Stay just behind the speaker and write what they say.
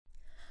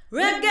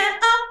Reggae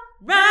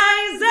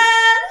Uprising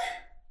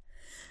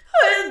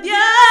with your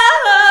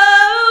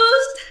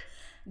host,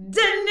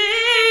 Danielle.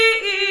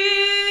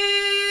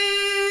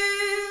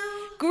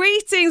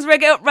 Greetings,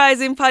 Reggae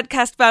Uprising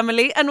podcast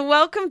family, and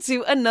welcome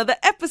to another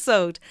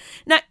episode.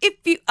 Now, if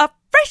you are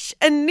fresh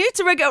and new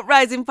to Reggae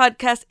Uprising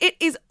podcast, it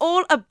is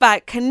all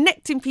about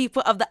connecting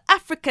people of the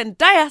African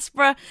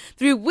diaspora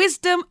through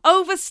wisdom,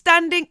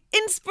 overstanding,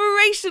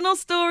 inspirational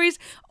stories,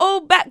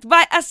 all backed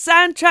by a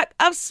soundtrack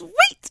of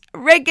sweet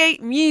reggae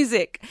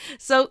music.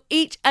 So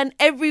each and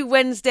every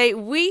Wednesday,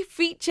 we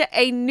feature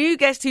a new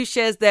guest who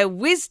shares their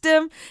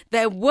wisdom,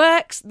 their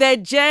works, their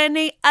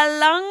journey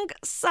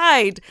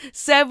alongside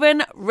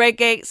 7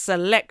 reggae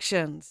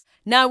selections.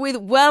 Now, with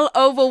well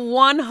over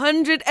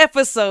 100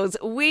 episodes,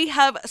 we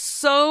have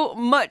so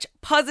much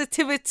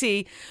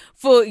positivity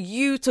for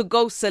you to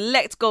go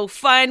select, go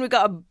find. We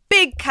got a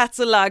big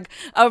catalogue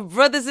of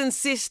brothers and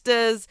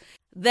sisters,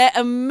 their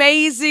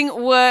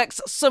amazing works,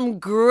 some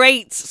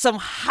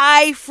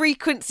high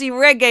frequency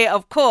reggae,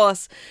 of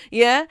course,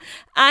 yeah,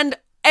 and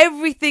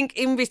everything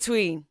in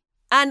between.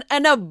 And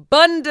an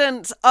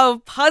abundance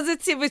of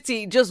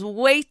positivity just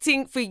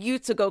waiting for you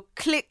to go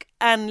click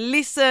and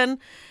listen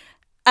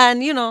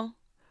and,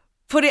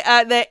 put it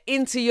out there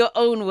into your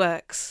own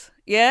works.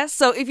 Yeah.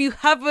 So if you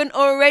haven't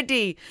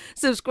already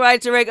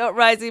subscribed to Reggae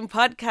Uprising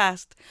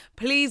podcast,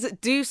 please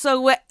do so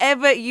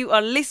wherever you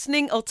are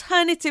listening.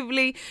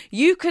 Alternatively,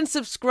 you can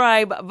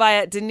subscribe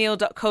via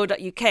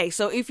danielle.co.uk.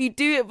 So if you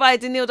do it via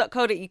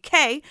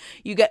danielle.co.uk,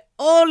 you get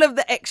all of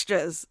the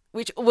extras,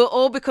 which will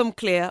all become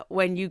clear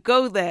when you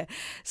go there.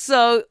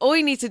 So all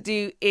you need to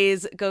do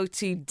is go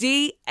to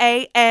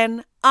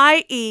DANIEAL.co.uk.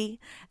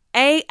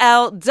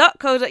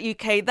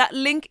 That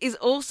link is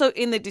also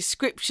in the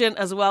description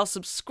as well.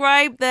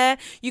 Subscribe there.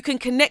 You can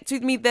connect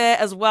with me there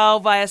as well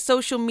via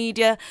social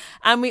media.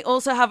 And we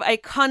also have a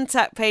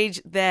contact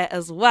page there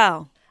as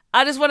well.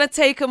 I just want to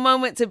take a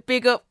moment to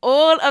big up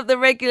all of the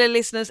regular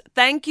listeners.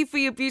 Thank you for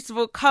your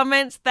beautiful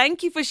comments.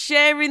 Thank you for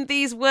sharing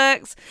these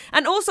works.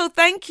 And also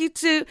thank you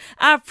to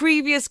our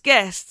previous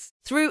guests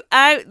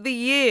throughout the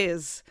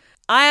years.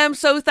 I am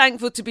so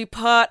thankful to be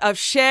part of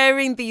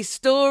sharing these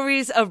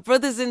stories of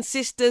brothers and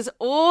sisters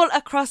all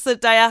across the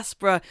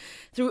diaspora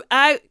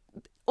throughout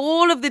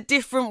all of the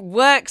different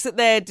works that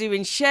they're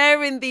doing,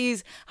 sharing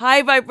these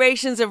high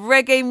vibrations of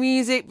reggae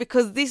music,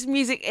 because this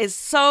music is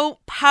so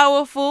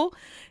powerful.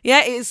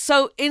 Yeah, it is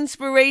so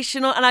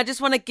inspirational. And I just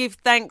want to give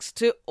thanks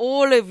to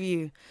all of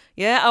you.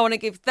 Yeah, I want to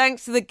give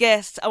thanks to the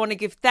guests. I want to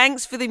give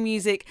thanks for the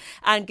music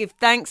and give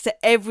thanks to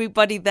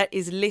everybody that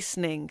is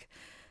listening.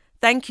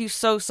 Thank you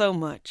so, so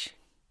much.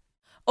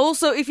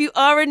 Also, if you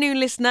are a new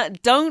listener,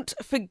 don't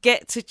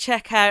forget to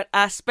check out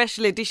our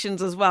special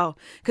editions as well.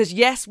 Because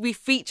yes, we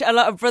feature a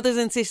lot of brothers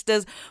and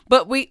sisters,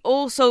 but we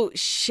also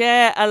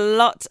share a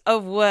lot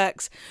of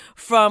works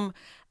from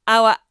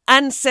our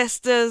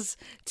ancestors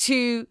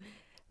to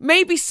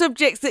maybe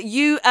subjects that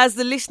you as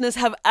the listeners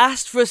have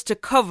asked for us to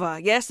cover.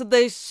 Yeah, so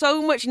there's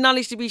so much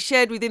knowledge to be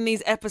shared within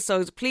these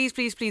episodes. Please,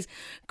 please, please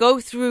go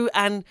through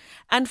and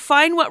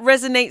find what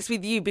resonates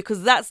with you,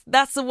 because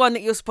that's the one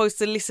that you're supposed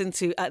to listen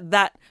to at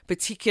that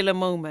particular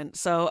moment.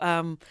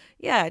 So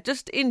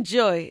just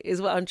enjoy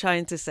is what I'm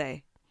trying to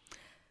say.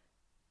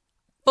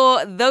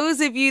 For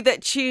those of you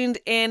that tuned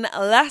in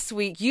last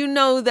week, you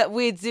know that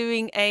we're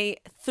doing a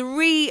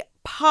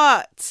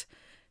 3-part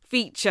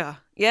feature.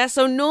 Yeah,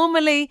 so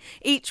normally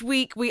each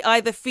week we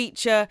either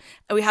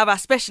we have our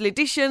special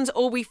editions,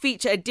 or we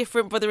feature a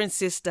different brother and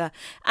sister.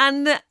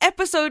 And the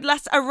episode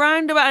lasts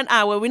around about an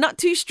hour. We're not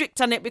too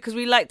strict on it because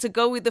we like to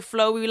go with the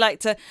flow. We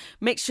like to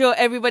make sure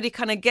everybody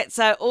kind of gets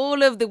out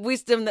all of the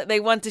wisdom that they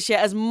want to share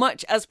as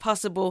much as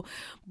possible.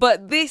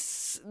 But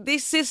this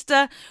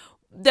sister,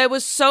 there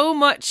was so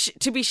much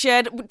to be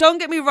shared. Don't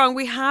get me wrong,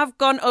 we have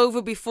gone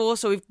over before,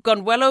 so we've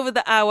gone well over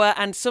the hour,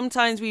 and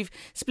sometimes we've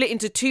split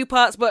into 2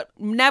 parts, but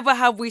never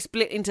have we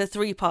split into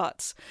 3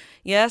 parts.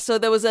 Yeah, so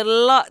there was a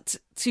lot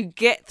to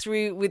get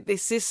through with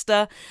this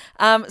sister.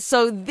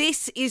 So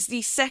this is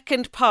the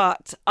second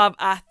part of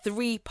our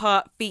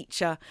 3-part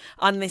feature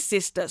on this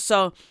sister.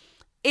 So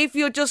if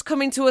you're just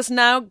coming to us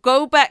now,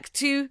 go back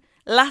to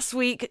last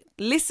week,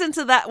 listen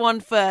to that one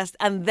first,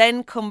 and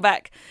then come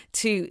back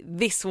to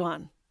this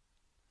one.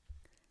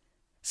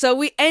 So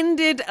we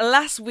ended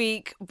last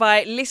week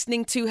by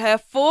listening to her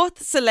 4th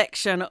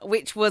selection,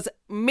 which was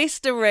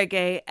Mr.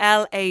 Reggae,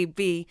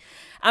 L.A.B.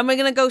 And we're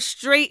going to go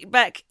straight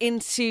back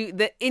into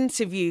the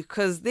interview,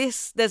 because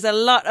there's a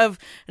lot of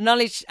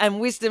knowledge and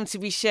wisdom to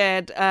be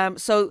shared.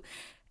 So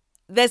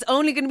there's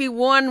only going to be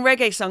one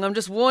reggae song, I'm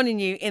just warning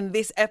you, in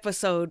this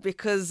episode,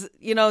 because,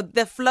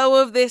 the flow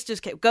of this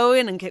just kept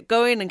going and kept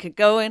going and kept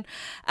going.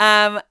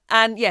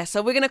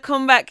 So we're going to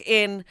come back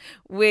in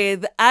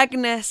with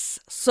Agnes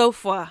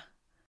Sofwa.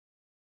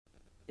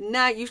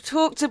 Now, you've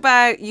talked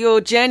about your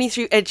journey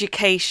through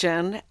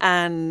education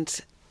and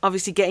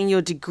obviously getting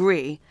your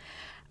degree.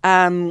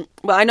 Well,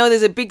 I know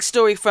there's a big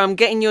story from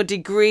getting your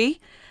degree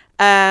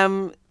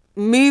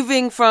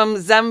moving from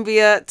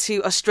Zambia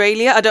to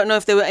Australia. I don't know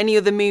if there were any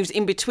other moves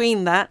in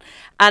between that.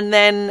 And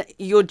then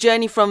your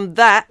journey from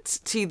that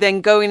to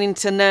then going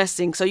into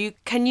nursing. So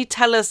can you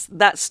tell us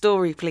that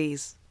story,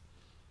 please?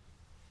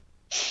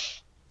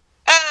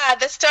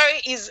 The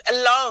story is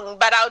long,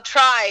 but I'll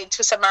try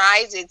to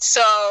summarize it.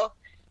 So,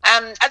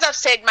 as I've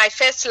said, my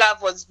first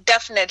love was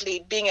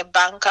definitely being a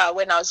banker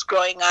when I was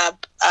growing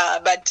up.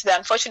 But the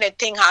unfortunate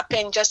thing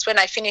happened just when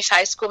I finished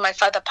high school. My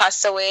father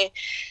passed away,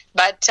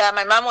 but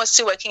my mom was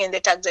still working in the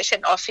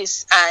taxation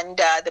office, and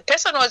the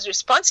person who was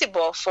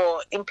responsible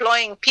for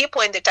employing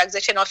people in the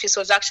taxation office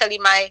was actually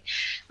my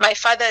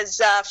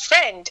father's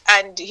friend,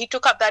 and he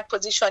took up that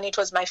position. It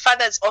was my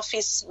father's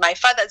office, my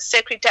father's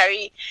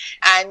secretary,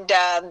 and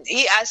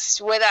he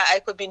asked whether I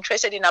could be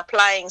interested in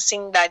applying,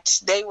 seeing that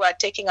they were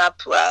taking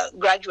up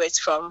graduates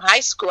from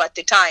high school at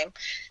the time.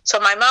 So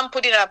my mom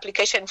put in an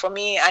application for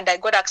me, and I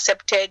got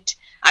accepted.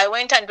 I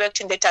went and worked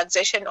in the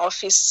taxation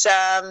office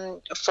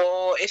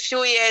for a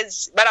few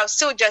years, but I was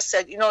still just,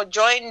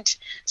 joined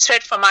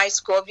straight from high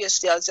school.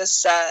 Obviously, I was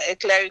just a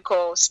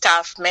clerical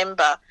staff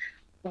member.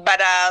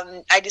 But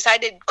I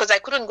decided, because I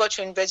couldn't go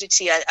to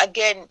university,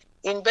 again,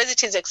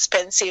 university is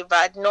expensive.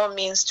 I had no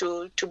means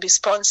to be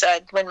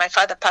sponsored when my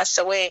father passed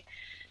away.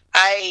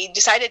 I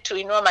decided to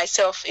enroll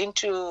myself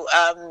into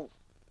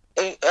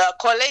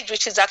college,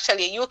 which is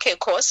actually a UK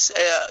course,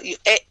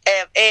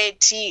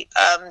 AAT,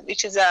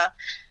 which is a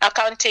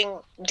accounting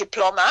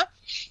diploma,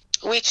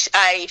 which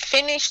I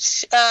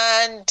finished,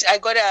 and I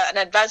got an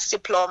advanced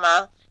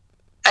diploma,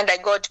 and I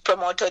got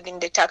promoted in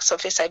the tax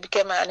office. I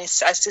became an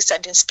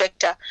assistant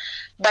inspector.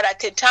 But at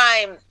the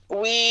time,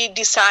 we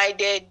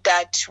decided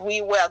that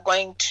we were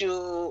going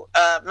to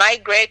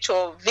migrate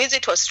or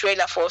visit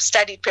Australia for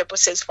study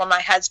purposes for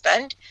my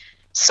husband.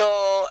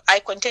 So I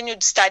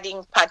continued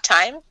studying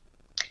part-time.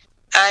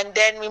 And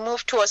then we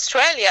moved to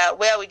Australia,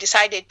 where we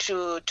decided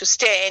to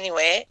stay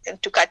anyway,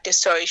 and to cut the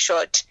story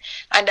short.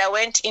 And I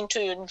went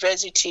into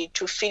university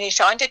to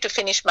finish. I wanted to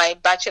finish my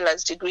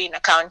bachelor's degree in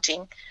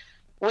accounting,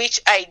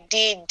 which I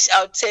did,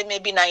 I would say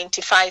maybe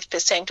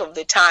 95% of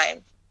the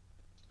time.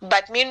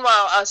 But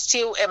meanwhile, I was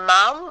still a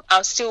mom. I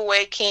was still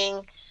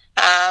working.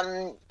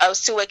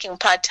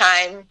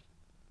 Part-time.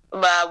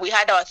 We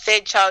had our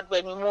third child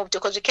when we moved,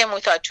 because we came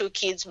with our two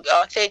kids,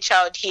 our third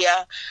child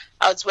here.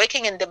 I was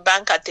working in the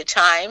bank at the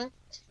time,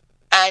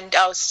 and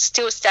I was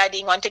still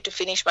studying, wanted to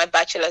finish my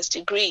bachelor's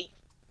degree.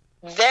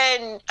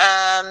 Then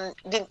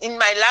in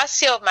my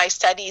last year of my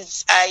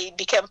studies, I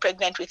became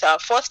pregnant with our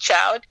fourth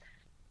child,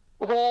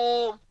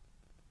 who,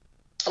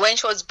 when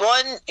she was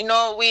born,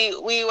 we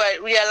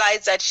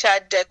realized that she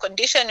had a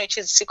condition which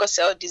is sickle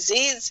cell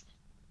disease.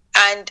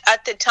 And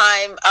at the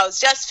time, I was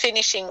just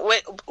finishing.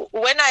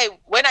 When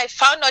I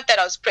found out that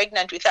I was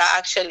pregnant with her,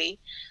 actually,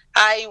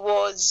 I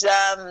was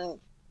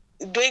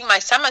doing my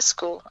summer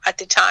school at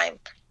the time.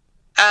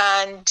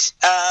 And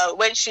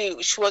when she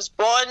was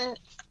born,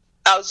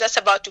 I was just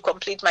about to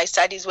complete my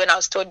studies when I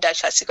was told that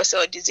she had sickle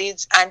cell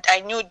disease. And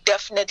I knew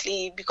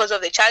definitely, because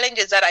of the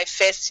challenges that I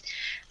faced,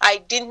 I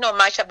didn't know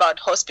much about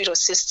hospital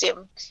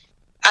system.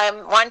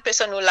 I'm one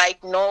person who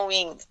like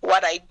knowing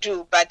what I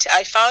do, but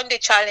I found a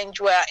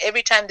challenge where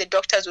every time the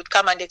doctors would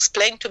come and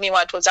explain to me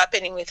what was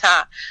happening with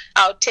her,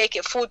 I would take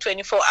a full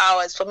 24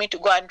 hours for me to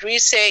go and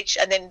research,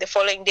 and then the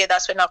following day,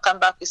 that's when I'll come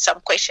back with some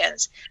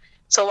questions.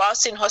 So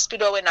whilst in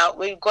hospital, when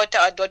we got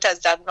our daughter's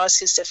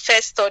diagnosis, the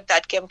first thought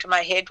that came to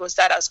my head was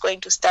that I was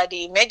going to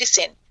study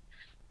medicine,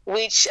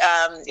 which,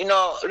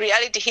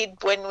 reality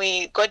hit when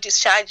we got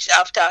discharged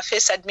after our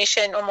first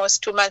admission,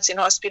 almost 2 months in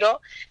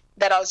hospital,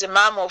 that I was a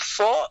mom of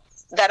 4,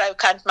 that I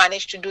can't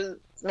manage to do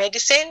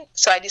medicine.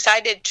 So I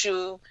decided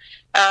to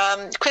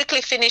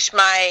quickly finish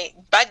my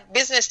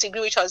business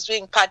degree, which I was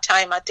doing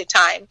part-time at the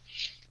time.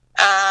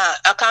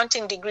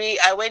 Accounting degree.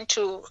 I went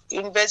to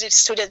University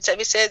Student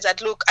Services.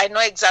 That look, I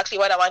know exactly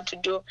what I want to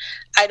do.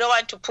 I don't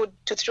want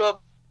to throw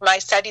my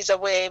studies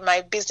away,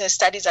 my business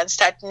studies, and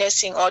start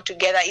nursing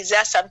altogether. Is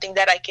there something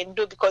that I can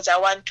do, because I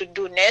want to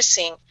do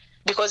nursing?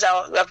 Because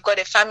I've got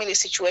a family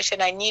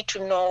situation, I need to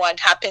know what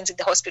happens in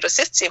the hospital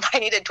system. I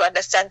needed to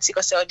understand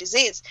sickle cell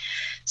disease.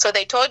 So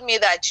they told me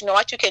that,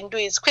 what you can do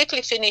is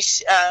quickly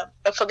finish,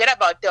 forget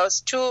about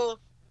those 2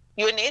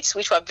 units,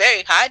 which were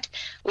very hard,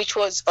 which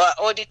was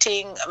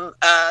auditing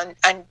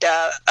and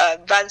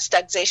advanced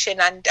taxation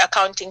and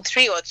accounting,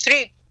 3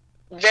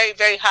 very,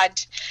 very hard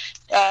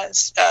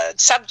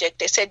subject.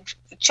 They said,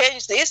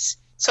 change this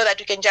so that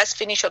you can just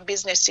finish your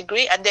business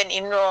degree and then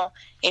enroll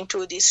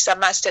into this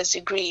master's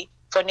degree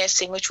for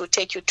nursing, which will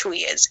take you 2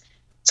 years.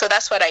 So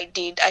that's what I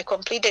did. I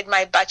completed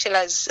my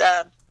bachelor's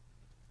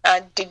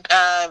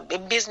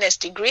business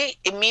degree,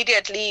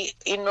 immediately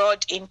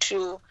enrolled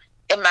into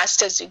a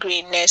master's degree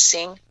in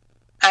nursing.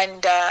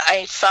 And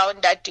I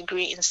found that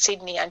degree in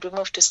Sydney, and we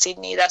moved to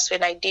Sydney. That's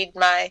when I did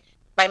my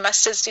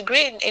master's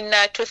degree in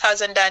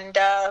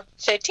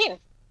 2013.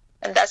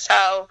 And that's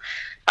how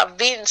I've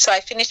been. So I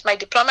finished my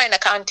diploma in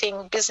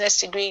accounting, business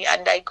degree,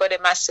 and I got a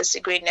master's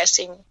degree in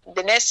nursing.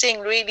 The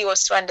nursing really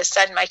was to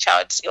understand my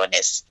child's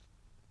illness.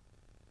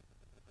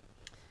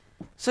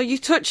 So you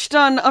touched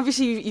on,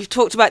 obviously, you've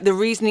talked about the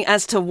reasoning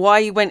as to why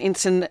you went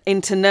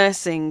into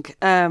nursing,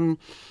 to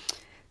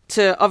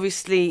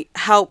obviously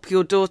help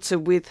your daughter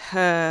with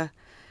her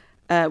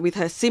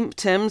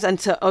symptoms and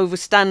to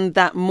overstand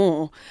that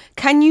more.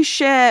 Can you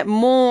share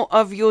more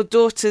of your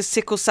daughter's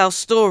sickle cell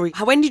story?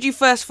 When did you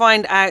first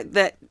find out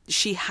that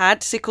she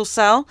had sickle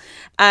cell,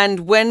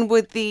 and when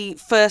were the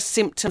first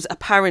symptoms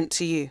apparent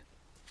to you?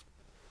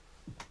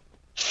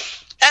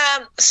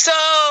 So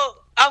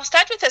I'll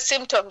start with the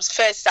symptoms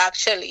first,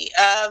 actually.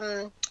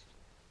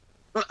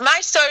 My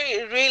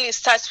story really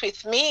starts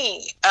with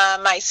me,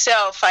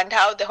 myself, and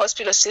how the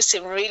hospital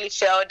system really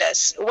failed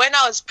us. When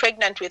I was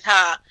pregnant with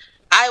her,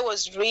 I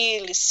was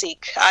really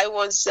sick. I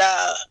was,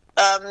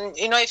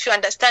 if you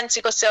understand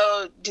sickle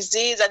cell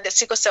disease and the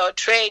sickle cell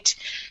trait,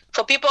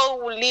 for people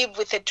who live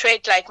with a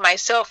trait like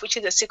myself, which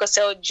is the sickle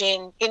cell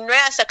gene, in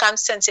rare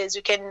circumstances,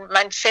 you can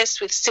manifest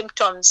with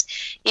symptoms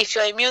if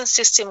your immune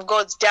system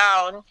goes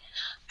down.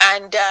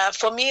 And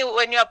for me,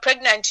 when you're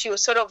pregnant, you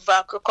sort of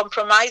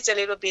compromise a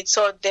little bit.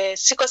 So the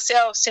sickle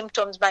cell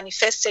symptoms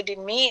manifested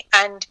in me,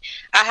 and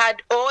I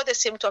had all the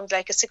symptoms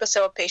like a sickle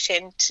cell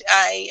patient.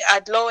 I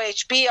had low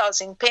HP, I was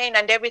in pain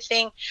and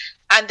everything.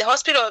 And the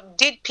hospital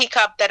did pick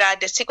up that I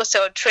had the sickle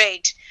cell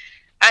trait.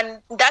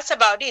 And that's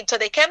about it. So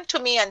they came to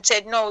me and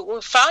said, no,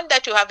 we found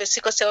that you have a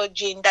sickle cell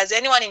gene. Does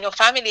anyone in your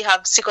family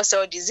have sickle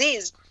cell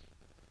disease?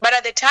 But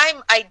at the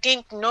time, I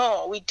didn't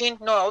know. We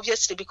didn't know,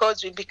 obviously,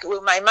 because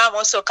my mom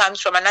also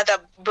comes from another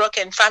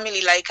broken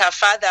family, like her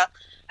father.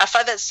 Her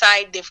father's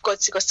side, they've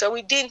got sickle cell.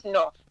 We didn't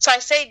know. So I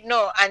said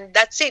no, and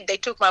that's it. They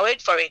took my word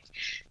for it.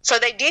 So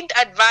they didn't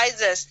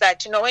advise us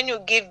that, when you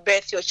give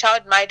birth, your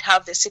child might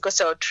have the sickle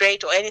cell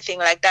trait or anything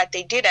like that.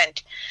 They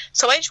didn't.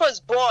 So when she was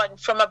born,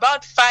 from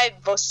about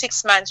 5 or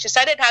 6 months, she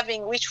started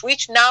having,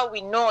 which now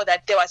we know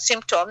that there were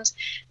symptoms.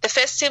 The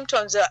first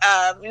symptoms,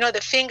 the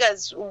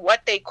fingers,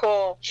 what they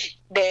call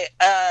the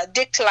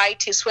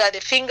dactylitis, where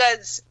the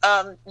fingers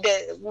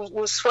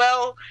will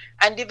swell,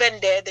 and even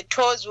the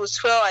toes will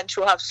swell, and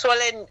she'll have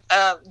swollen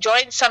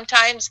joints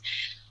sometimes.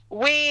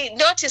 We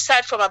noticed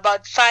that from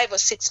about 5 or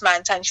 6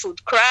 months, and she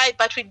would cry,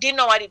 but we didn't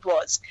know what it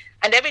was.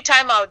 And every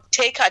time I would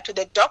take her to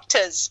the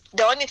doctors,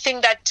 the only thing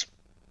that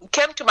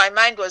came to my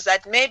mind was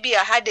that maybe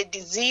I had a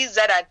disease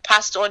that had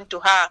passed on to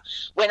her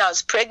when I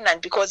was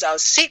pregnant, because I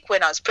was sick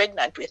when I was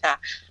pregnant with her.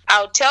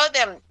 I'll tell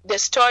them the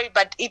story,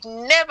 but it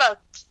never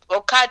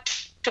occurred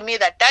to me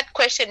that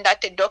question that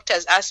the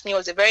doctors asked me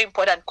was a very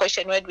important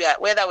question,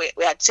 whether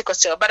we had sickle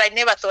cell. But I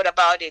never thought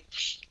about it,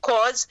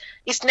 because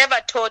it's never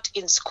taught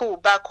in school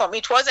back home.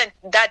 It wasn't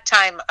that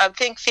time. I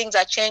think things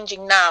are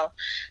changing now,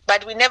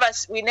 but we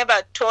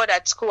never taught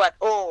at school at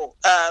all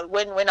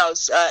when I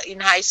was in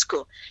high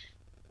school.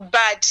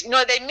 But,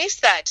 they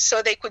missed that.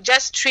 So they could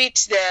just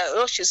treat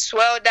she's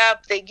swelled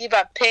up, they give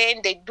her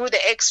pain, they do the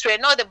x-ray.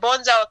 No, the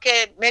bones are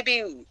okay.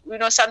 Maybe,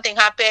 something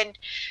happened.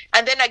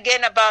 And then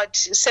again, about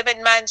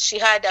 7 months, she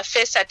had a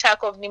first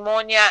attack of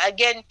pneumonia.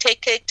 Again,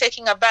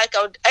 taking her back.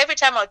 Every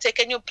time I would say,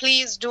 can you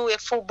please do a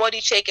full body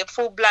check, a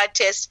full blood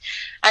test?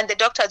 And the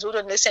doctors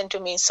wouldn't listen to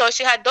me. So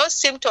she had those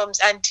symptoms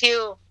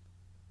until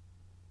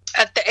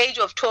at the age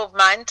of 12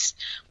 months,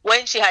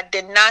 when she had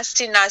the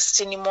nasty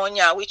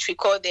pneumonia, which we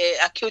call the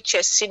acute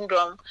chest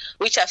syndrome,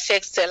 which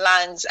affects the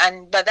lungs.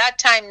 And by that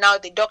time now,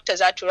 the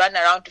doctors had to run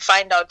around to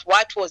find out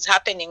what was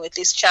happening with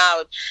this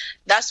child.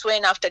 That's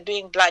when, after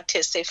doing blood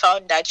tests, they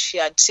found that she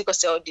had sickle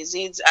cell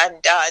disease,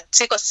 and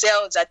sickle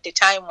cells at the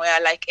time were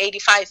like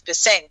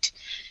 85%.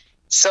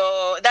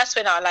 So that's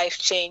when our life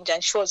changed,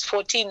 and she was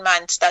 14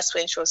 months. That's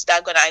when she was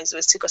diagnosed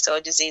with sickle cell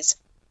disease.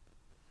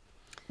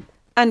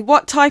 And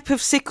what type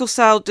of sickle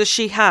cell does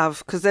she have?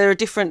 Because there are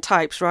different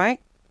types, right?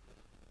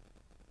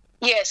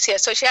 Yes.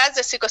 So she has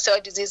the sickle cell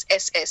disease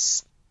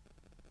SS.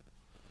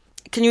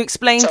 Can you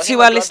explain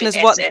to our listeners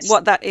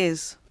what that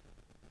is?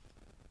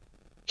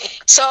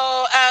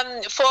 So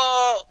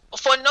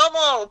for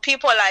normal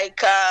people like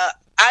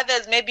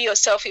others, maybe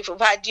yourself, if you've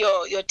had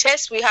your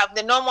test, we have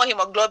the normal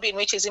hemoglobin,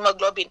 which is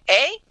hemoglobin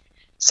A.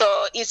 So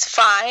it's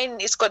fine.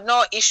 It's got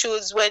no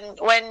issues when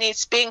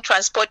it's being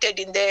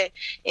transported in the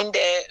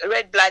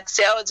red blood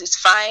cells. It's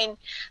fine.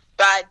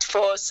 But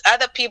for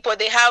other people,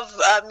 they have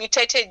a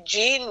mutated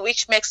gene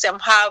which makes them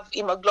have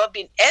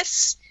hemoglobin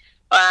S.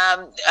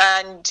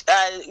 And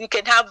you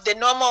can have the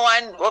normal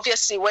one.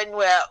 Obviously, when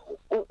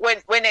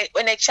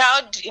a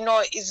child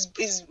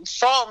is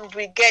formed,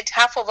 we get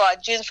half of our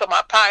genes from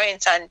our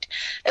parents and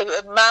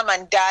mom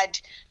and dad.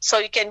 So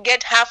you can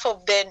get half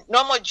of the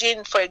normal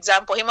gene, for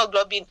example,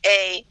 hemoglobin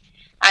A,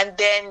 and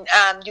then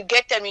you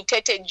get the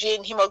mutated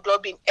gene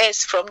hemoglobin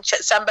S from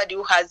somebody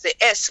who has the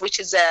S,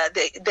 which is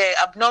the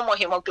abnormal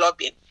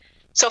hemoglobin.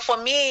 So for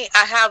me,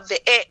 I have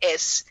the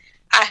AS.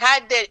 I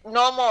had the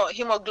normal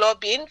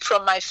hemoglobin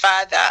from my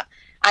father,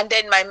 and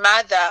then my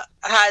mother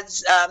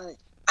has.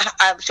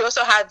 She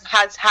also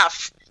has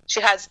half.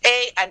 She has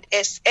A and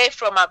S. A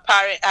from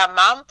her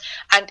mom,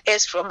 and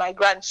S from my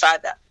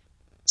grandfather.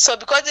 So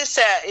because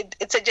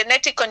it's a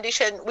genetic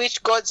condition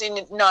which goes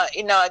in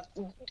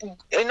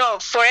our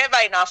forever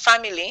in our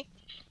family.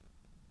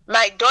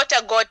 My daughter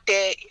got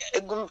the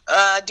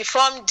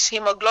deformed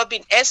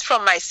hemoglobin S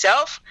from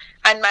myself,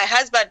 and my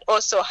husband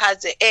also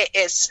has the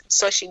AS,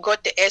 so she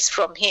got the S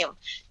from him.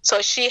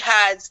 So she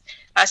has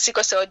a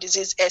sickle cell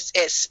disease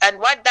SS. And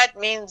what that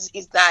means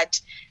is that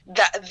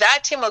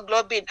that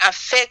hemoglobin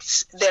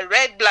affects the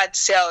red blood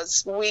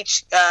cells,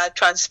 which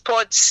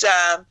transports,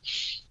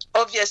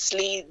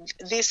 obviously,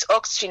 this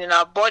oxygen in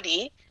our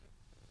body.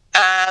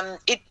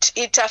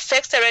 It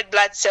affects the red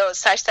blood cells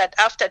such that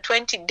after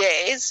 20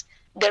 days,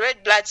 the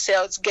red blood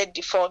cells get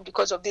deformed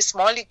because of this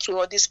molecule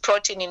or this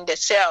protein in the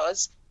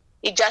cells.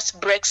 It just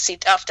breaks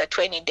it after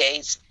 20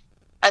 days.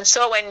 And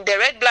so when the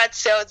red blood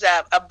cells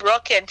are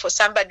broken for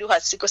somebody who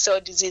has sickle cell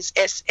disease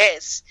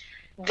SS,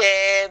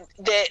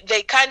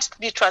 they can't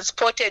be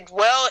transported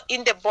well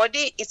in the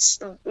body. It's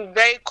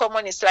very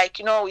common. It's like,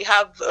 we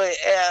have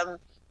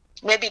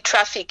maybe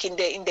traffic in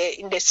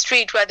the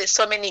street where there's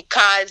so many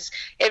cars,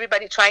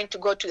 everybody trying to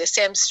go to the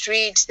same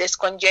street, there's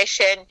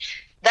congestion.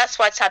 That's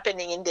what's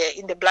happening in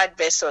the blood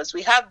vessels.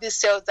 We have these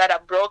cells that are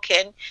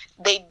broken.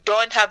 They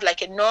don't have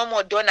like a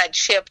normal donut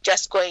shape,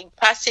 just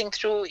passing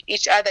through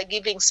each other,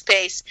 giving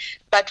space.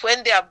 But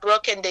when they are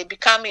broken, they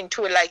become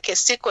into like a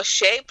sickle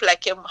shape,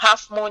 like a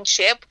half moon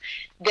shape.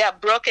 They are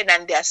broken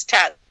and they are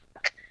stuck.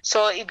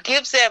 So it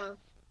gives them,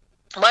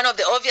 one of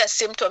the obvious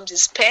symptoms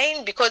is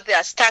pain because they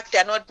are stuck, they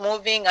are not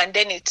moving, and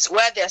then it's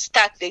where they are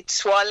stuck, it's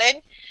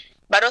swollen,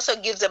 but also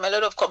gives them a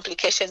lot of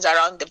complications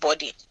around the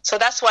body. So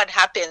that's what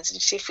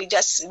happens. If we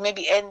just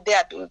maybe end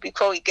there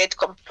before we get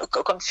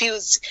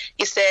confused,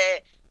 is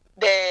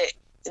the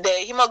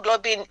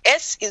hemoglobin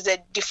S is a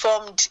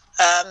deformed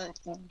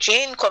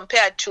gene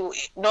compared to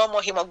normal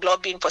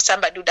hemoglobin for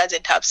somebody who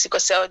doesn't have sickle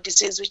cell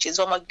disease, which is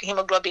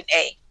hemoglobin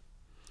A.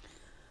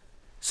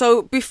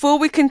 So before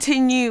we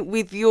continue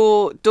with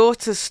your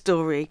daughter's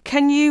story,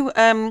 can you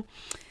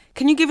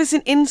give us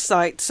an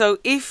insight? So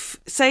if,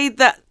 say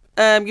that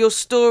your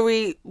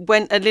story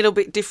went a little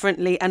bit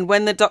differently, and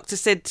when the doctor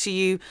said to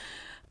you,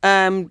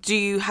 do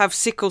you have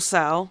sickle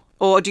cell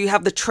or do you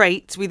have the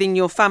trait within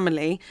your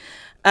family?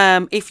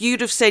 If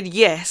you'd have said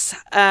yes,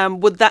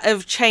 would that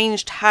have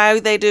changed how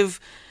they'd have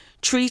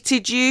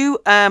treated you?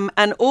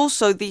 And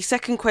also the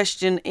second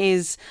question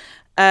is,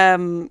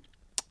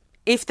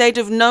 if they'd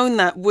have known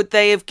that, would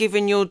they have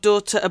given your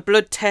daughter a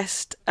blood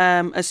test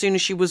as soon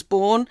as she was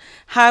born?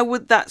 How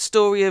would that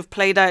story have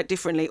played out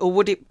differently?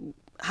 Or do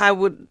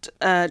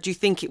you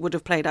think it would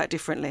have played out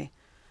differently?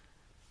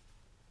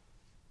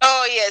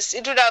 Oh, yes,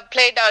 it would have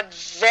played out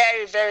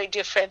very, very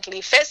differently.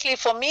 Firstly,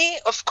 for me,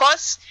 of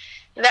course,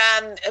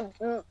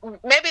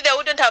 maybe they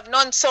wouldn't have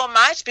known so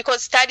much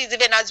because studies,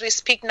 even as we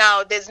speak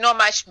now, there's not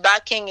much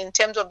backing in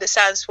terms of the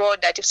science world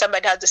that if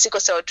somebody has the sickle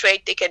cell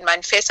trait, they can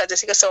manifest as a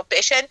sickle cell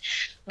patient.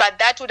 But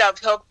that would have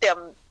helped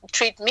them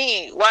treat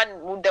me.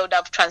 One, they would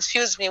have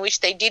transfused me,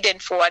 which they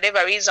didn't for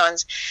whatever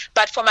reasons.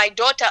 But for my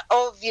daughter,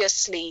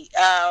 obviously,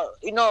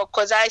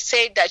 because I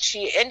said that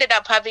she ended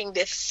up having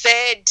the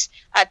third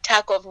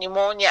attack of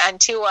pneumonia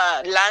until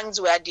her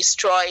lungs were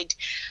destroyed.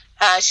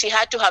 She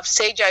had to have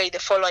surgery the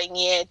following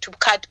year to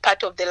cut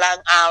part of the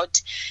lung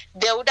out.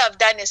 They would have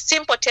done a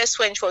simple test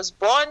when she was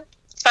born,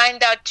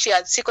 find out she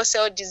had sickle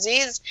cell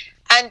disease,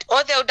 and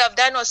all they would have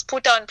done was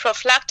put her on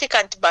prophylactic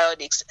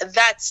antibiotics.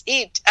 That's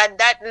it. And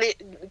that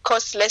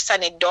cost less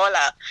than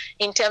 $1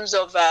 in terms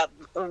of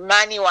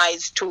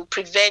money-wise to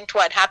prevent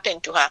what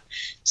happened to her.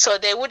 So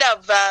they would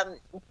have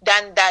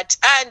done that.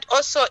 And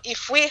also,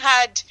 if we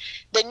had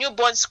the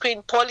newborn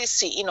screen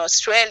policy in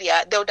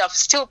Australia, they would have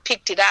still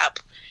picked it up.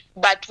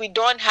 But we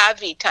don't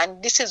have it,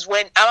 and this is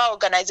when our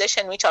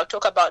organization, which I'll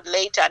talk about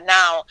later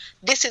now,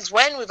 this is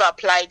when we've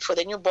applied for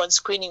the newborn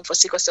screening for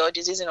sickle cell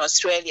disease in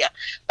Australia.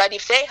 But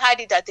if they had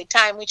it at the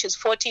time, which is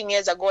 14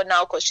 years ago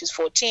now because she's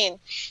 14,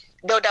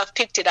 they would have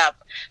picked it up.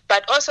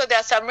 But also there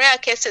are some rare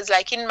cases,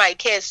 like in my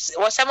case,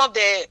 where some of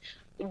the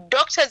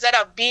doctors that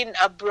have been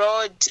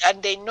abroad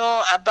and they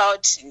know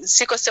about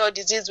sickle cell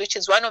disease, which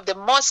is one of the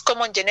most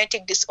common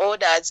genetic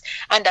disorders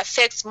and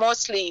affects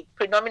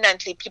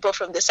predominantly people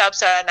from the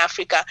sub-Saharan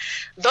Africa.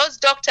 Those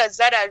doctors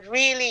that are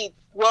really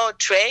well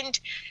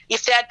trained,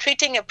 if they are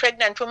treating a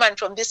pregnant woman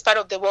from this part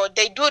of the world,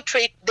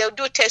 they'll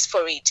do tests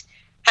for it.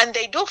 And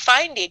they do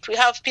find it. We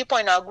have people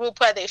in our group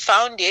where they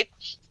found it.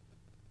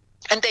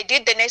 And they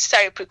did the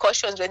necessary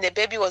precautions when the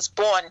baby was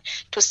born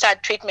to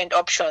start treatment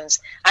options.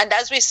 And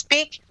as we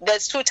speak,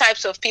 there's two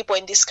types of people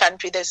in this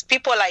country. There's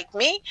people like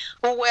me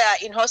who were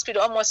in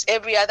hospital almost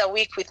every other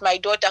week with my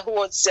daughter who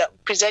was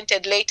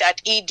presented late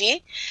at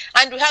ED.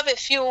 And we have a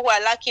few who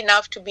are lucky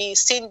enough to be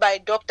seen by a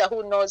doctor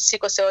who knows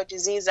sickle cell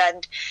disease.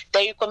 And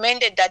they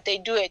recommended that they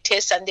do a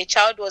test and the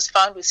child was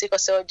found with sickle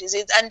cell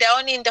disease. And they're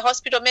only in the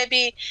hospital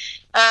maybe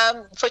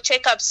for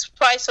checkups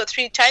twice or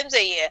 3 times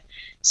a year.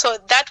 So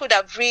that would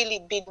have really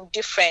been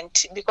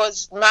different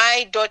because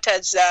my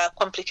daughter's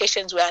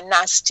complications were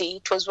nasty.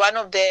 It was one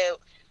of the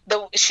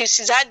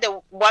she's had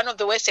one of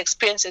the worst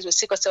experiences with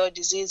sickle cell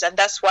disease, and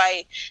that's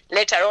why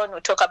later on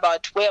we'll talk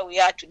about where we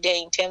are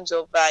today in terms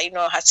of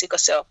her sickle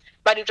cell.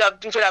 But it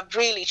would have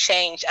really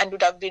changed, and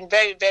would have been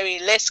very, very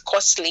less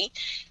costly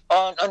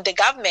on the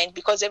government,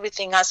 because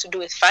everything has to do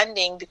with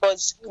funding,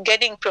 because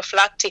getting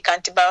prophylactic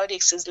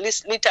antibiotics is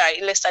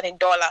literally less than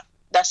 $1.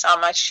 That's how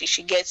much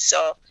she gets.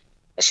 So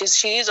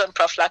she is on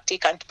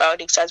prophylactic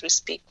antibiotics as we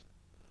speak.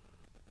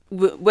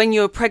 When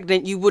you're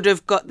pregnant, you would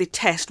have got the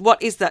test.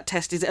 What is that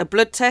test? Is it a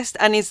blood test?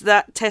 And is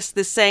that test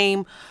the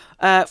same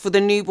for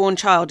the newborn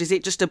child? Is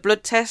it just a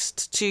blood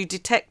test to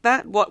detect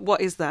that?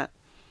 What is that?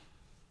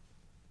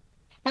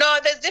 No,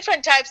 there's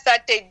different types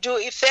that they do.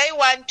 If they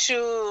want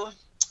to,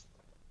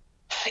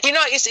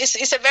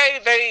 it's a very,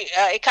 very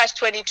a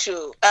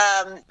catch-22.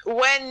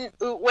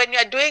 When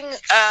you're doing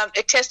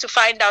a test to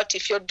find out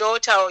if your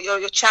daughter or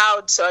your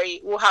child,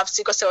 will have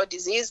sickle cell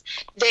disease,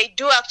 they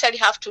do actually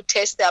have to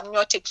test the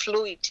amniotic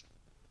fluid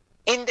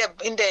in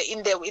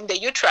the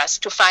uterus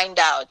to find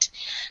out.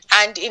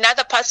 And in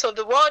other parts of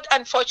the world,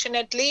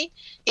 unfortunately,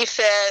 if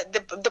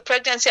the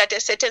pregnancy at a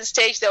certain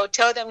stage, they'll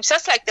tell them,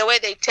 just like the way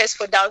they test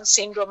for Down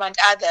syndrome and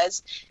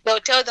others, they'll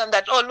tell them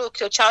that, oh,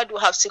 look, your child will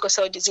have sickle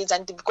cell disease,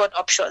 and they've got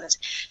options.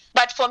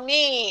 But for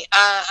me,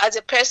 as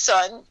a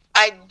person,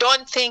 I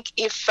don't think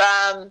if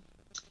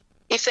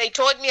they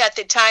told me at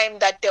the time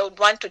that they would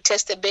want to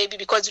test the baby,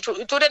 because it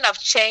wouldn't have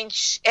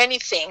changed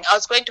anything. I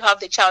was going to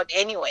have the child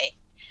anyway.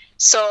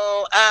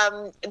 So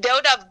they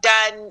would have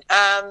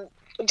done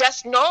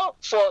just know,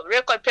 for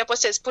record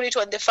purposes, put it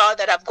on the file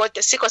that I've got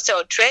the sickle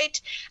cell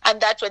trait,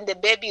 and that when the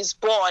baby is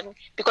born,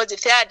 because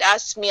if they had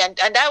asked me, and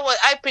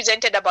I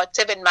presented about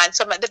 7 months,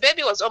 so the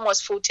baby was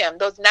almost full term.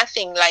 There was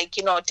nothing like,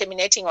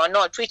 terminating or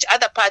not, which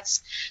other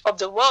parts of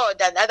the world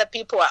and other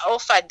people are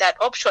offered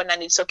that option,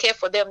 and it's okay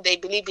for them. They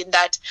believe in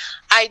that.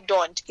 I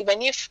don't.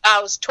 Even if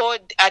I was told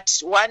at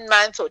 1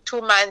 month or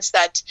 2 months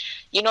that,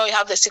 you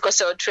have the sickle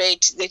cell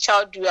trait, the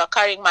child you are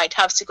carrying might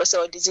have sickle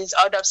cell disease,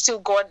 I would have still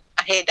gone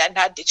ahead and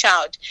had the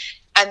child.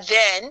 And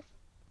then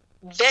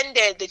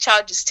the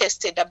child is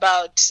tested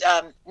about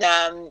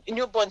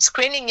newborn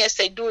screening. Yes,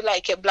 they do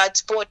like a blood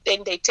spot.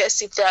 Then they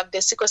test if they have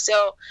the sickle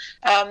cell.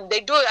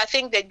 They do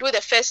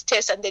the first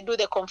test, and they do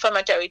the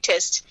confirmatory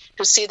test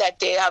to see that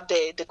they have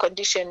the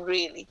condition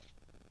really.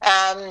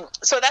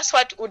 So that's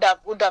what would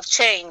have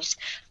changed.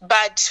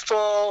 But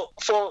for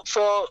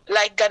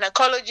like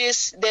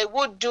gynecologists, they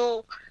would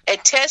do a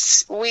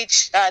test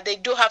which they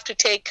do have to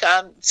take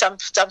some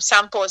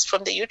samples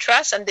from the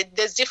uterus, and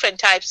there's different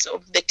types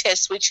of the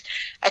tests which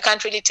I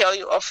can't really tell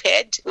you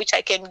offhand, which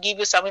I can give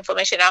you some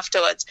information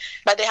afterwards.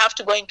 But they have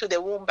to go into the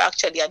womb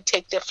actually and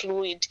take the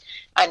fluid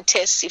and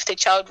test if the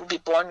child will be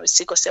born with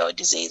sickle cell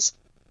disease.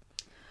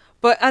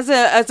 But as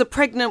a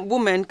pregnant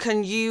woman,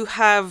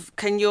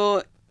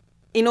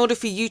 in order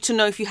for you to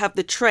know if you have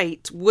the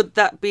trait, would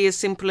that be as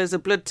simple as a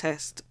blood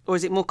test, or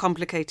is it more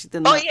complicated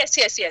than that? Oh, yes.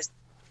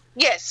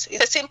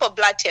 It's a simple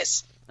blood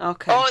test.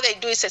 Okay. All they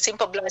do is a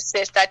simple blood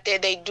test that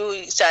they do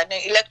is an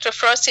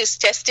electrophoresis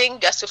testing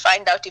just to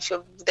find out if you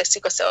have the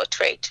sickle cell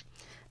trait.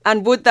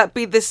 And would that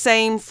be the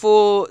same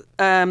for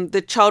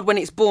the child when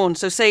it's born?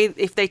 So say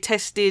if they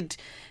tested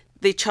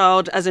the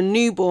child as a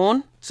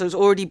newborn, so it's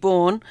already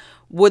born,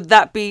 would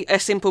that be a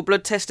simple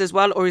blood test as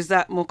well, or is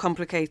that more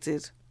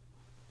complicated?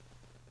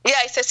 Yeah,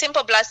 it's a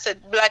simple blood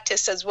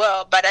test as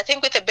well. But I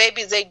think with the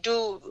babies, they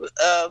do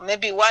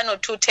maybe 1 or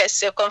 2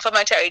 tests, a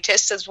confirmatory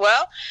test as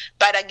well.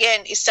 But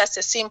again, it's just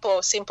a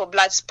simple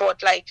blood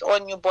spot, like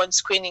all newborn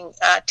screening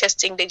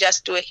testing. They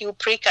just do a heel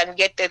prick and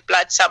get the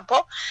blood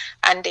sample,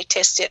 and they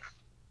test it.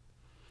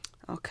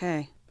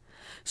 Okay.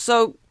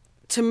 So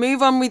to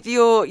move on with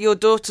your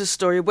daughter's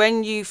story,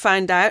 when you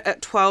found out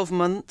at 12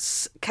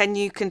 months, can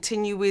you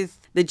continue with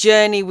the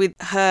journey with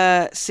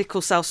her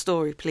sickle cell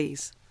story,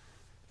 please?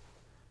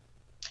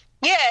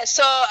 Yeah,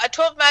 so at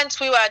 12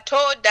 months, we were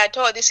told that,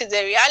 this is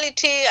a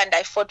reality, and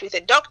I fought with the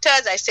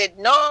doctors. I said,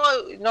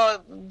 no,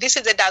 this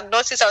is a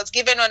diagnosis I was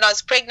given when I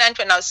was pregnant,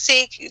 when I was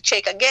sick. You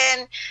check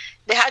again.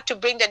 They had to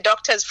bring the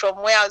doctors from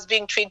where I was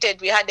being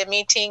treated. We had a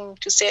meeting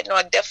to say, no,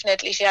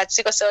 definitely she had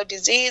sickle cell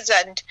disease.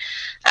 And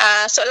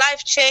so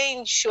life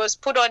changed. She was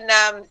put on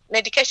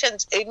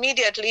medications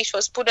immediately. She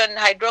was put on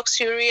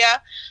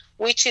hydroxyurea,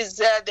 which is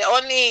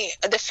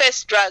the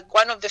first drug,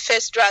 one of the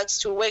first drugs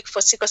to work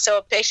for sickle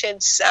cell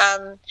patients,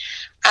 and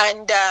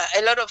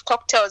a lot of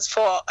cocktails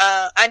for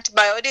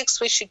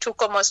antibiotics, which she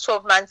took almost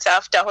 12 months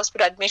after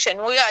hospital admission.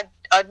 We were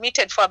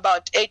admitted for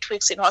about 8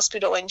 weeks in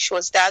hospital when she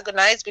was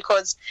diagnosed,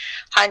 because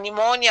her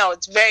pneumonia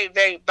was very,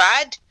 very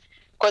bad,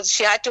 because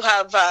she had to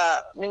have,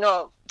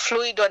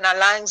 fluid on her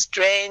lungs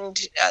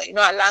drained,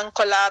 her lung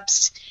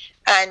collapsed,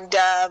 and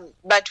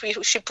but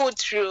she pulled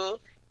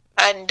through,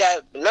 and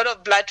a lot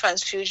of blood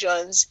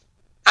transfusions,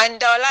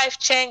 and our life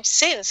changed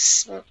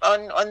since.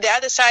 On the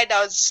other side,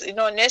 I was,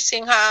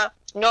 nursing her,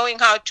 knowing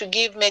how to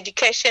give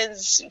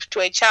medications to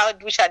a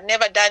child, which I'd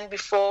never done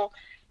before.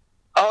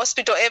 a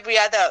hospital every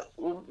other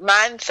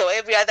month or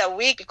every other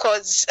week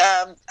because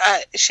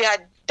she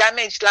had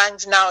damaged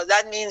lungs now.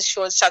 That means she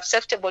was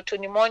susceptible to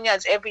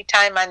pneumonias every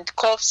time, and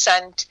coughs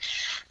and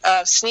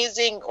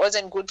sneezing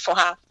wasn't good for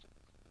her.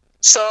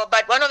 So,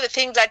 but one of the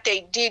things that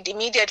they did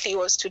immediately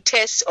was to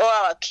test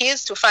all our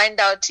kids to find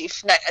out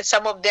if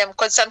some of them,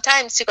 because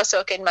sometimes sickle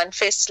cell can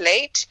manifest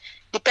late,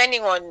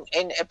 depending on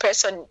a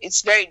person,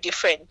 it's very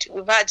different.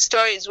 We've had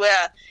stories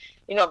where,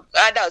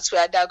 adults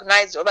were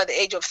diagnosed over the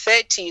age of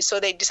 30, so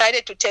they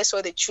decided to test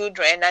all the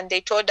children, and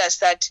they told us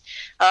that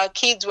our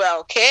kids were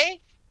okay,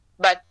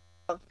 but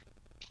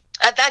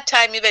at that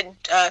time, even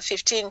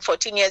 15,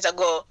 14 years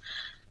ago,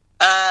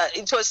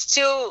 it was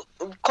still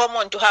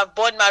common to have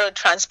bone marrow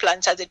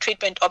transplants as a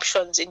treatment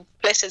options in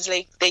places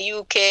like the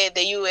UK,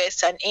 the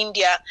US, and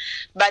India,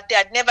 but they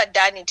had never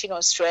done it in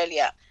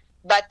Australia.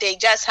 But they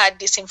just had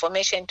this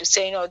information to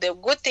say, the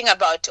good thing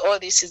about all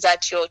this is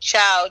that your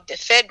child, the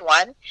third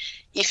one,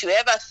 if you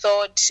ever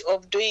thought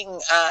of doing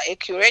a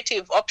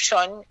curative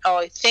option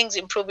or things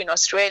improve in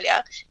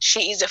Australia,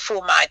 she is a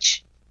full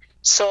match.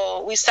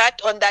 So we sat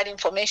on that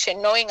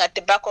information, knowing at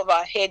the back of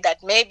our head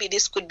that maybe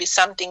this could be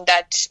something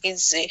that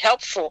is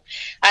helpful.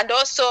 And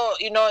also,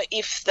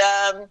 if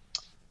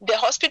the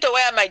hospital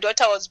where my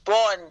daughter was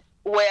born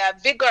were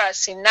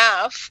vigorous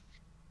enough,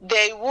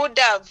 they would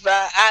have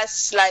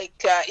asked,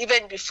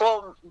 even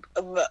before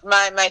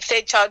my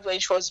third child, when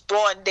she was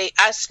born, they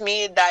asked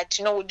me that,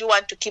 would you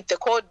want to keep the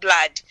cord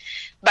blood?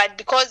 But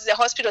because the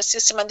hospital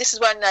system, and this is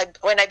when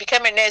I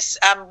became a nurse,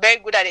 I'm very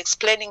good at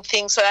explaining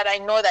things so that I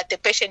know that the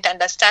patient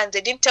understands.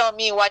 They didn't tell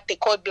me what the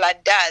cord blood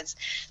does.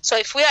 So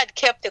if we had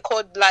kept the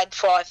cord blood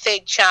for our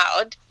third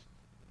child,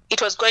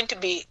 it was going to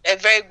be a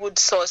very good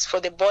source for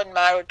the bone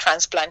marrow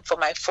transplant for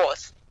my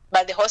fourth.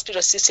 But the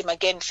hospital system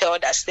again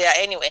failed us there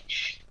anyway.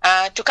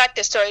 To cut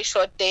the story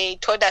short, they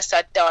told us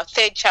that our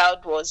third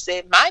child was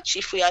the match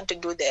if we want to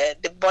do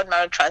the bone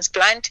marrow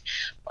transplant.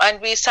 And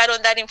we sat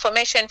on that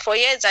information for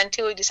years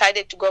until we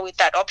decided to go with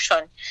that option.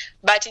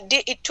 But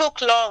it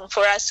took long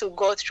for us to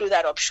go through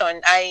that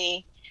option.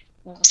 I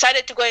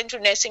decided to go into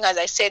nursing. As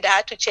I said, I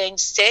had to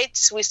change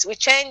states. We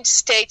changed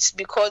states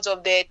because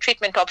of the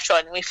treatment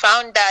option. We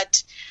found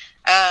that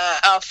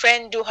our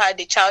friend who had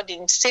a child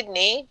in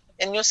Sydney,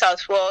 in New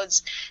South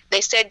Wales,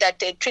 they said that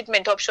the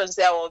treatment options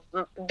there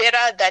were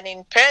better than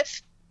in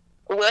Perth,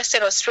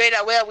 Western Australia,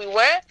 where we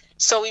were.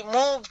 So we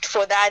moved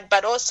for that,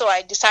 but also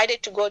I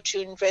decided to go to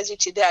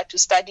university there to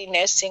study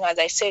nursing, as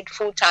I said,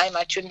 full-time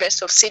at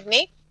University of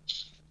Sydney.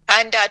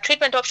 And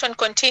treatment option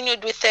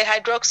continued with the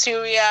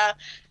hydroxyurea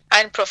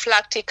and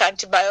prophylactic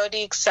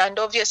antibiotics, and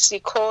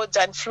obviously colds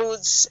and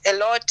flus a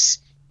lot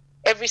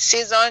every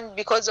season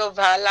because of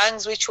her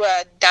lungs, which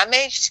were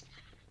damaged.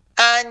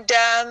 And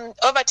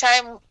over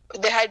time,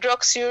 the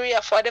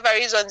hydroxyurea, for whatever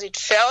reasons, it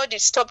failed.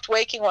 It stopped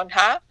working on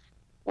her.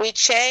 We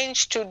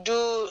changed to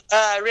do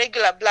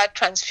regular blood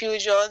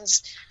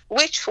transfusions,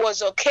 which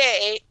was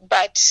okay.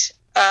 But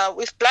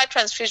with blood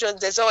transfusions,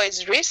 there's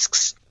always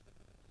risks.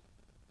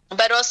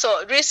 But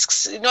also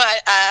risks,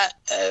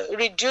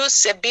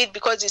 reduce a bit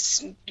because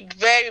it's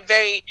very,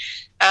 very,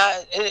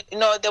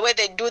 the way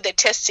they do the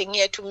testing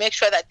here to make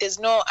sure that there's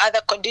no other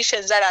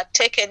conditions that are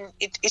taken.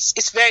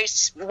 It's very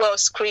well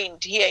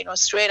screened here in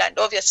Australia, and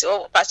obviously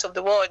all parts of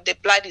the world, the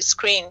blood is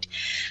screened.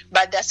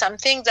 But there's some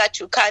things that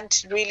you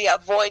can't really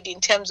avoid in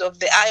terms of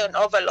the iron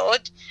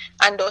overload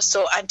and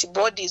also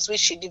antibodies,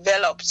 which she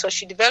developed. So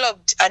she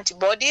developed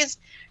antibodies,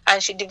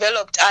 and she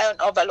developed iron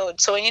overload.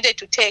 So we needed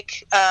to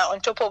take, on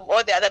top of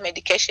all the other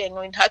medication,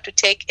 we had to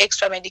take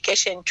extra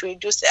medication to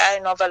reduce the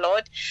iron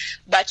overload.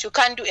 But you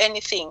can't do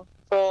anything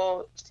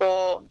for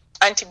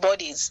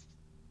antibodies.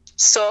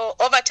 So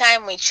over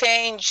time, we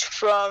changed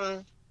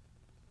from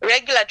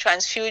regular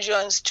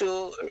transfusions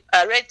to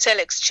red cell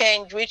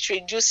exchange, which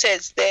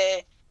reduces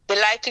the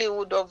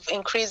likelihood of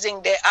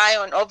increasing the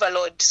iron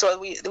overload. So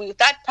with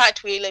that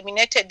part, we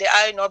eliminated the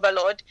iron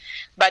overload,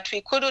 but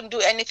we couldn't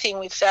do anything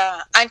with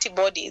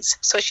antibodies.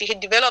 So she had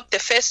developed the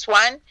first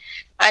one,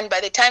 and by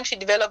the time she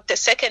developed the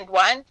second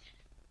one,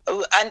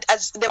 and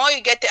as the more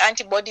you get the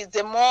antibodies,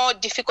 the more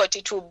difficult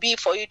it will be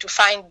for you to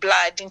find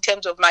blood in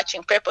terms of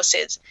matching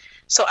purposes.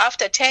 So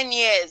after 10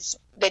 years,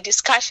 the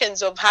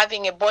discussions of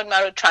having a bone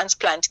marrow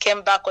transplant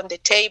came back on the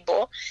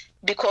table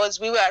because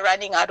we were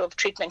running out of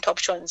treatment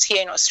options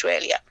here in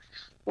Australia.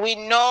 We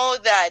know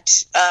that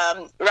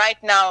right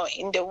now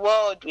in the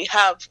world, we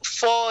have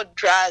 4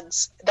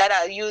 drugs that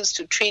are used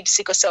to treat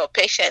sickle cell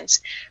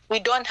patients.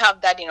 We don't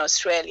have that in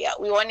Australia.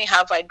 We only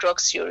have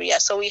hydroxyurea.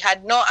 So we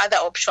had no other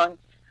option.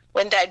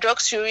 When the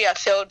hydroxyurea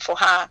failed for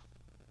her,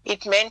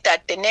 it meant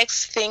that the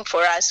next thing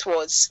for us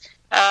was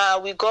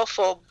we go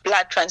for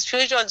blood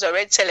transfusions or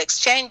red cell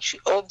exchange,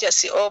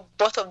 obviously, or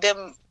both of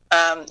them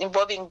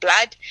involving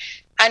blood.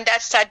 And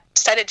that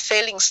started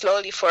failing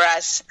slowly for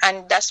us.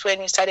 And that's when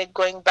we started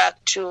going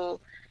back to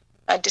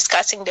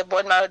discussing the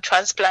bone marrow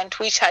transplant,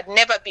 which had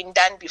never been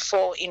done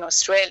before in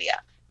Australia.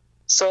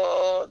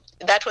 So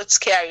that was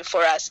scary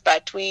for us.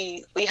 But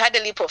we had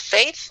a leap of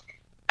faith,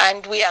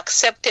 and we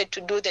accepted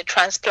to do the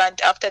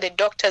transplant after the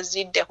doctors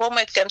did the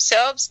homework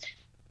themselves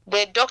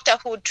the doctor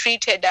who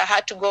treated her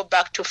had to go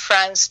back to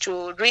France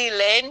to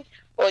relearn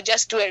or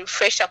just do a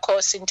refresher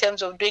course in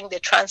terms of doing the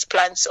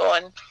transplants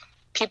on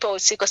people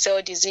with sickle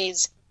cell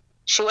disease.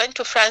 She went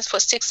to France for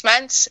 6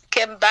 months,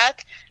 came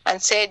back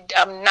and said,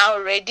 I'm now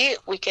ready.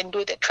 We can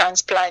do the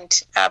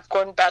transplant. I've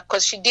gone back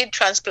because she did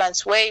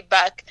transplants way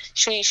back.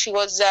 She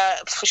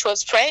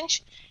was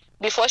French.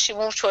 Before she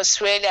moved to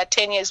Australia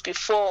 10 years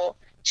before,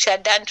 she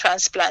had done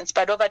transplants.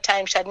 But over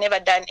time, she had never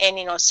done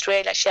any in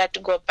Australia. She had to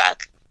go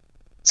back.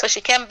 So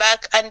she came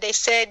back and they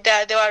said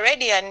they were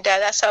ready. And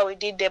that's how we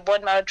did the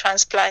bone marrow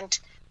transplant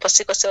for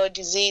sickle cell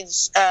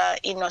disease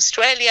in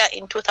Australia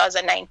in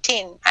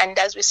 2019. And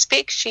as we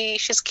speak,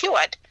 she's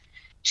cured.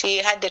 She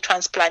had the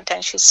transplant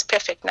and she's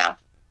perfect now.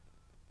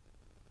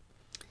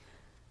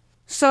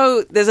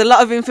 So there's a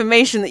lot of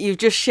information that you've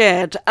just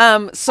shared.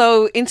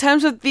 So in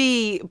terms of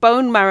the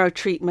bone marrow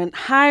treatment,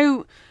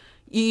 how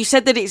you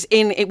said that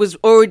it was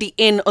already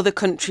in other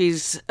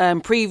countries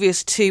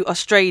previous to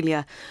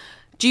Australia.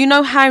 Do you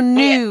know how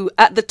new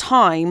at the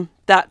time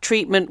that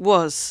treatment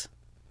was?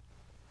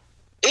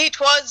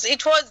 It was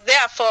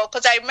there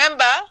because I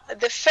remember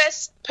the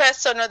first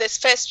person or this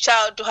first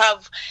child to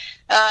have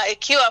a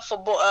cure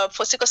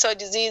for sickle cell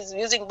disease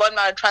using bone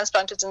marrow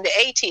transplant was in the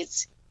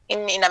 80s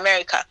in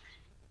America.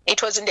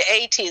 It was in the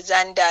 80s,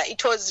 and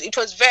it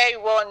was very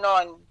well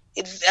known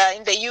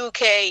in the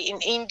UK, in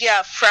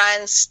India,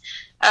 France,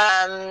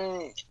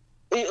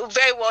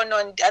 very well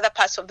known in other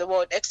parts of the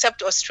world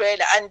except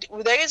Australia. And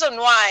the reason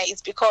why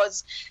is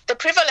because the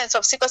prevalence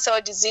of sickle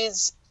cell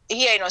disease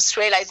here in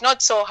Australia is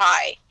not so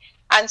high.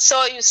 And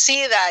so you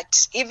see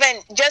that even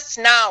just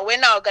now,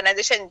 when our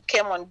organization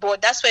came on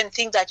board, that's when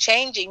things are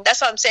changing.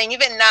 That's what I'm saying.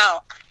 Even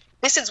now,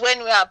 this is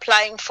when we are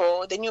applying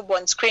for the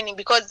newborn screening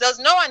because there's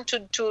no one to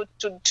do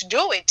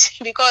it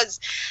because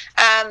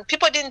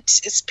people didn't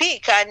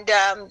speak. And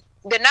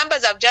the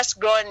numbers have just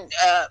grown,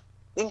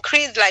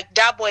 increased like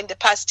double in the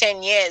past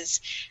 10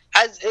 years.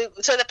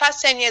 So the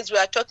past 10 years, we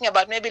are talking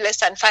about maybe less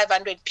than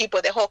 500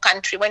 people, the whole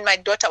country, when my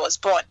daughter was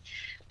born.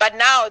 But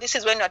now this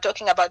is when we're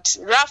talking about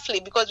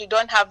roughly, because we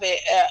don't have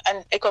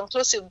a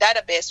conclusive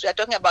database, we are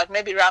talking about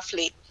maybe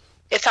roughly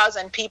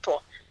 1,000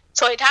 people.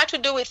 So it had to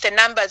do with the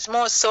numbers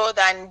more so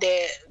than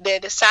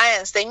the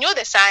science. They knew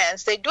the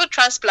science. They do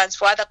transplants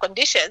for other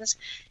conditions.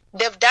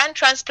 They've done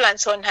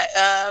transplants on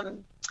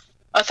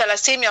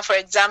thalassemia, for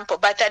example,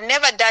 but they've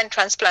never done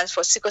transplants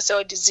for sickle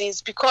cell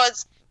disease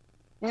because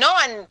no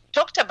one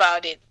talked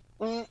about it.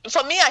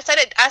 For me, I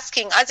started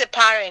asking as a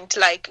parent,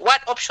 like,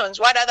 what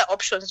other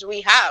options we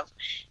have?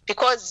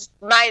 Because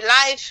my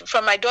life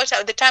from my daughter,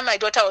 at the time my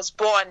daughter was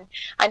born,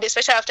 and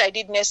especially after I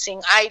did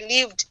nursing, I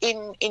lived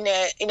in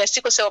a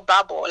sickle cell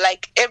bubble,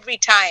 like every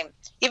time.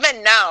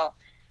 Even now,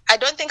 I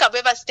don't think I've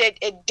ever stayed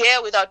a day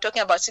without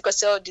talking about sickle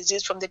cell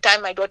disease from the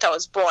time my daughter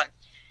was born.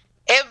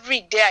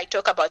 Every day I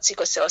talk about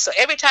sickle cell. So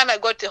every time I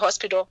go to the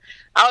hospital,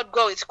 I would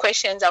go with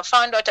questions. I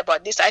found out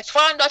about this. I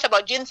found out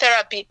about gene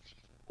therapy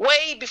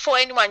way before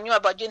anyone knew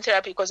about gene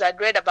therapy because I'd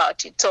read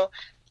about it. So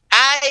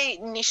I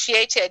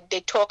initiated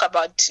the talk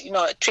about,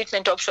 a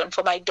treatment option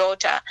for my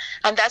daughter.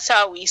 And that's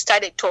how we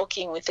started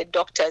talking with the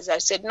doctors. I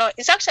said, no,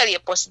 it's actually a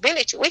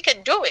possibility. We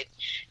can do it.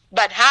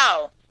 But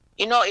how?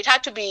 It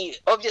had to be,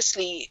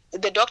 obviously,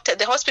 the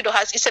hospital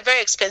it's a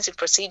very expensive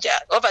procedure,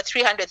 over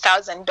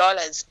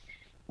 $300,000.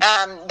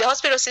 The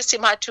hospital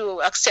system had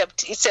to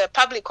accept. It's a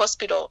public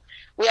hospital.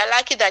 We are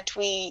lucky that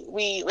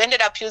we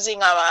ended up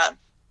using our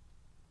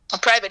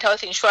private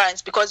health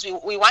insurance because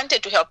we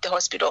wanted to help the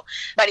hospital.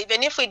 But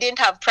even if we didn't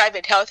have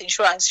private health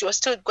insurance, you were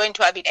still going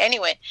to have it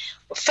anyway.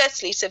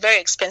 Firstly, it's a very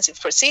expensive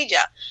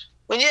procedure.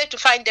 We needed to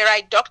find the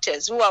right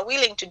doctors who are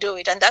willing to do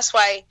it. And that's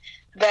why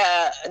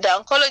the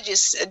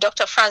oncologist,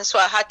 Dr.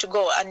 Francois, had to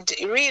go and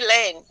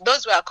relearn.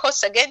 Those were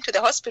costs again to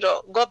the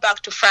hospital, go back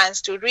to France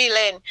to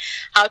relearn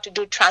how to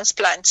do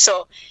transplants.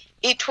 So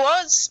it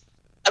was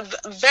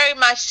very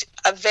much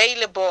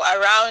available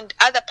around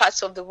other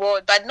parts of the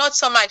world, but not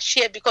so much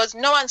here because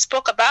no one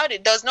spoke about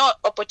it. There was no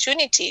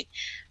opportunity.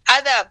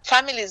 Other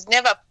families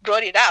never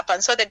brought it up,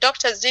 and so the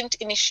doctors didn't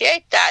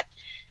initiate that.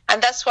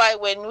 And that's why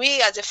when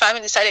we as a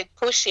family started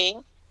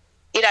pushing,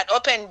 it had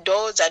opened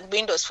doors and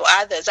windows for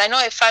others. I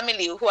know a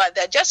family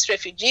they're just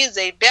refugees.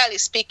 They barely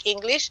speak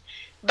English,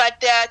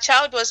 but their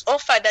child was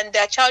offered and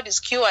their child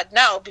is cured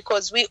now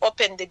because we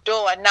opened the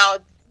door, and now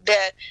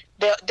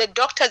the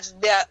doctors,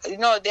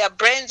 their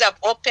brains have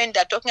opened.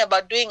 They're talking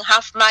about doing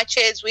half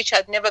matches, which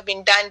had never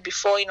been done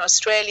before in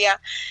Australia.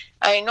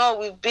 I know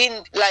we've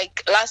been,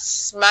 like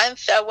last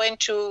month, I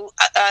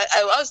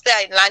was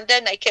there in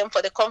London. I came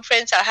for the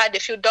conference. I had a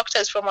few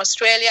doctors from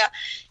Australia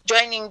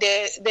joining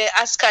the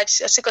ASCAT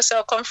sickle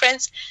cell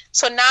conference.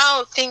 So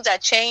now things are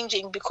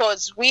changing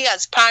because we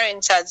as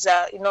parents, as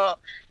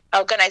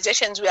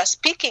organizations, we are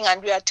speaking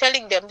and we are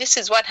telling them this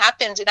is what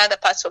happens in other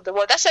parts of the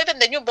world. That's even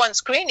the newborn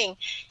screening.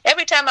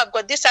 Every time I've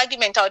got this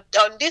argument on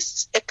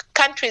these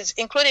countries,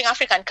 including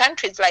African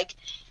countries, like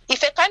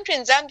If a country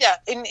in Zambia,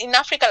 in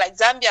Africa like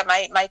Zambia,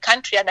 my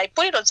country, and I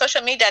put it on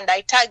social media and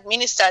I tag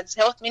ministers,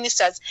 health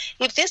ministers,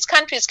 if these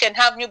countries can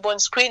have newborn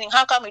screening,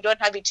 how come we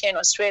don't have it here in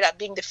Australia,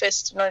 being the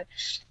first,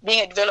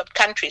 being a developed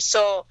country?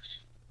 So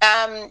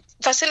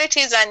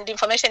facilities and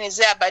information is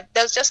there, but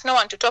there's just no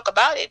one to talk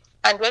about it.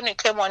 And when we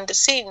came on the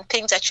scene,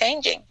 things are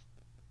changing.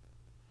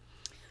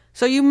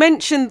 So you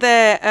mentioned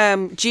there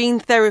gene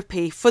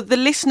therapy. For the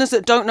listeners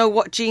that don't know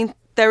what gene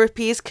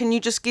therapy is, can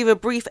you just give a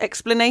brief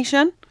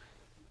explanation?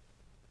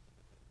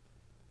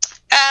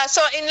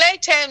 So in lay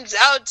terms,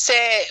 I would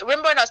say,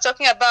 remember when I was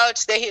talking about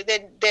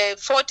the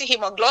 40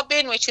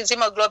 hemoglobin, which is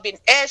hemoglobin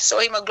S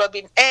or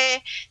hemoglobin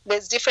A,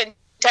 there's different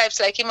types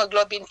like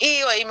hemoglobin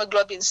E or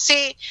hemoglobin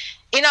C.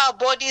 In our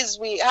bodies,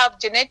 we have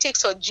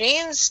genetics or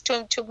genes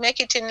to make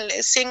it in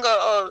single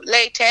or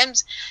lay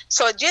terms.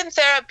 So gene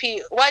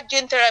therapy, what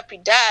gene therapy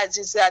does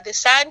is that the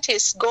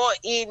scientists go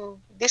in,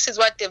 this is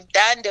what they've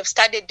done, they've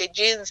studied the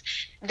genes,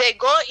 they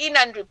go in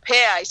and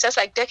repair. It's just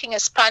like taking a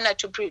spanner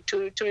to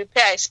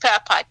repair a spare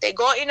part. They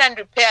go in and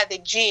repair the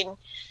gene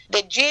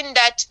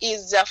that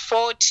is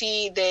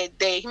 40,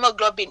 the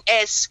hemoglobin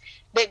S.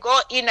 They go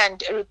in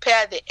and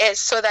repair the S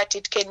so that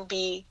it can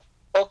be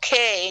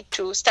okay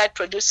to start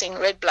producing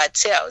red blood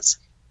cells.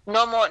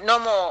 No more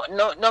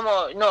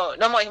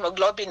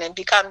hemoglobin, and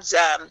becomes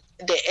the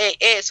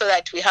AA, so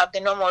that we have the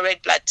normal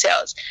red blood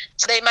cells.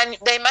 So they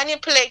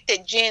manipulate the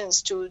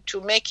genes to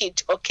make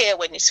it okay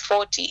when it's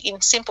 40, in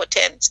simple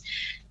terms,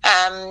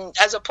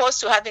 as opposed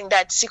to having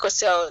that sickle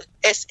cell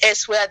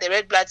SS where the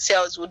red blood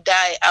cells would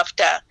die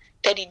after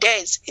 30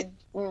 days.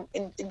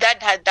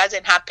 That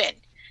doesn't happen.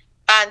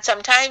 And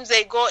sometimes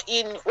they go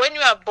in when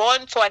you are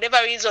born, for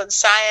whatever reason,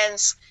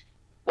 science,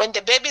 when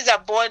the babies are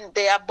born,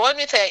 they are born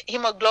with a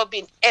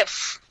hemoglobin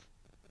F,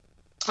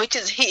 which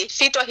is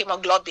fetal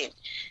hemoglobin.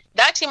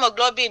 That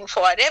hemoglobin,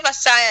 for whatever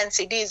science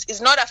it is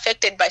not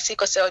affected by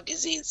sickle cell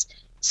disease.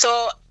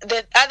 So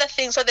the other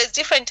thing, so there's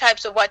different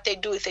types of what they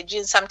do with the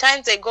genes.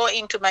 Sometimes they go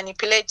in to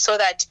manipulate so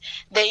that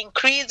they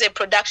increase the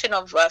production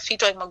of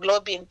fetal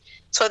hemoglobin,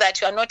 so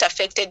that you are not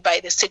affected by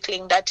the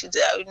sickling that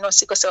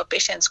sickle cell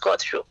patients go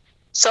through.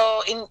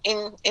 So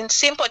in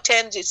simple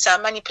terms, it's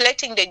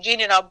manipulating the gene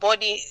in our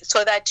body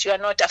so that you are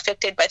not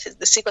affected by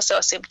the sickle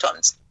cell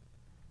symptoms.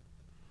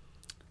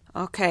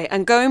 Okay,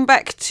 and going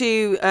back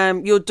to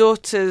your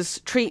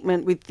daughter's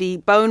treatment with the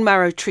bone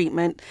marrow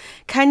treatment,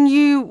 can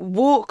you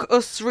walk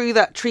us through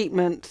that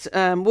treatment?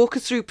 Walk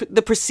us through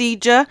the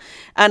procedure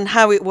and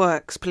how it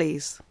works,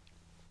 please.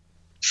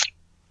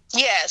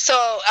 Yeah,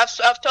 so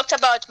I've talked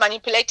about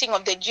manipulating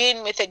of the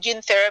gene with a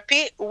gene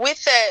therapy.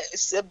 With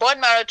a bone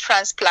marrow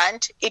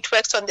transplant, it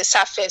works on the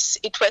surface.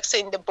 It works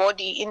in the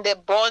body, in the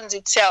bones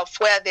itself,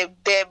 where the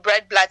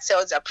red blood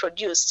cells are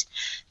produced.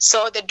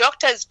 So the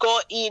doctors go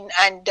in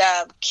and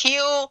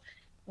kill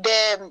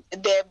the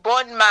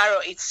bone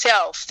marrow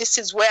itself. This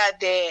is where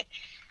the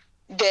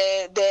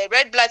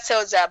red blood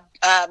cells are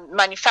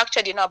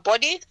manufactured in our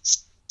body.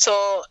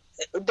 So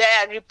they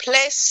are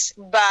replaced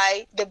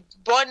by the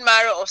bone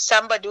marrow of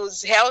somebody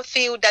who's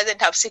healthy, who doesn't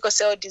have sickle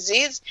cell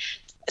disease.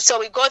 So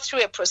we go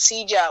through a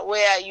procedure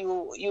where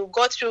you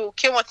go through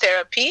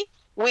chemotherapy,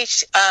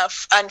 which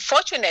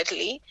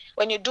unfortunately,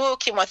 when you do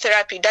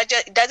chemotherapy,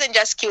 it doesn't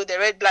just kill the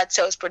red blood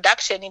cells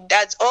production, it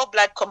does all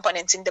blood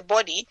components in the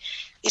body.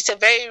 It's a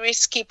very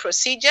risky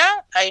procedure.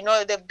 I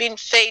know there have been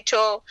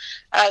fatal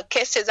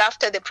cases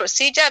after the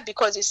procedure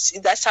because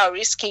that's how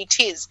risky it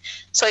is.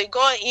 So you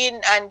go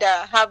in and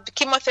have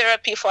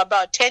chemotherapy for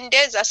about 10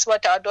 days. That's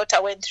what our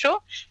daughter went through.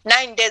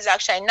 9 days,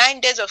 actually, 9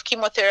 days of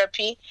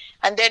chemotherapy.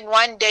 And then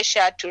 1 day she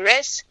had to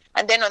rest.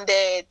 And then on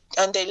the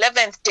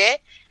 11th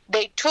day,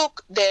 they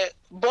took the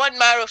bone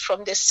marrow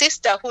from the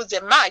sister who's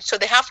a match. So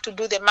they have to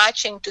do the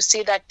matching to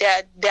see that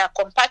they are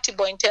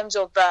compatible in terms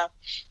of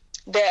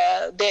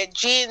the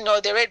gene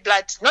or the red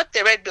blood, not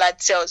the red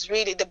blood cells,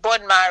 really, the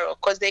bone marrow,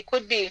 because they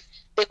could be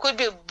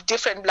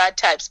different blood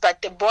types,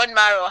 but the bone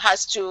marrow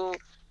has to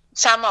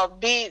somehow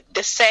be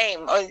the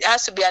same, or it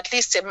has to be at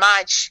least a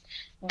match.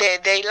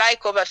 They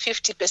like over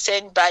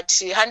 50%, but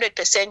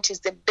 100% is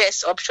the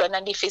best option.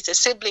 And if it's a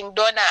sibling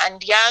donor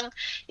and young,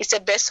 it's the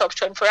best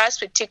option. For us,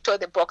 we ticked all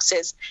the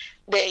boxes.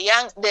 The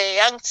young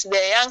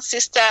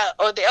sister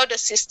or the elder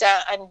sister,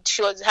 and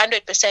she was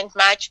 100%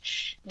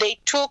 match. They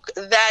took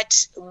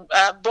that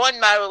bone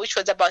marrow, which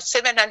was about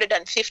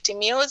 750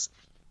 mils,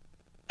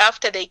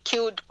 after they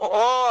killed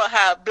all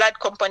her blood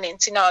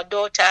components in our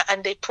daughter,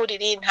 and they put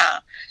it in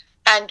her.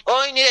 And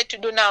all you needed to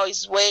do now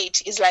is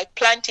wait. It's like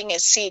planting a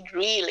seed,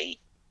 really.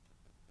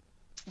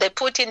 They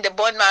put in the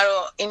bone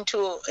marrow in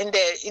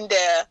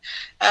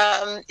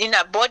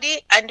our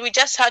body, and we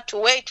just had to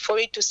wait for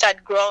it to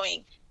start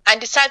growing.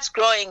 And it starts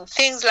growing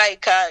things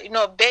like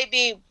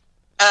baby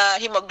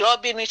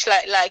hemoglobin, which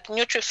like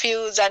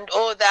neutrophils and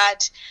all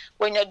that.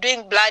 When you're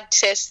doing blood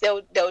tests,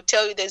 they'll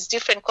tell you there's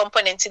different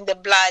components in the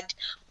blood.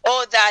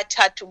 All that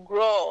had to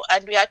grow,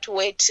 and we had to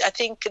wait. I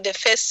think the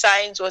first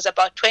signs was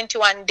about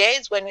 21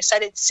 days when we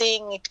started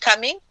seeing it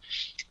coming.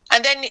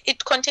 And then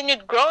it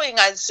continued growing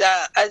as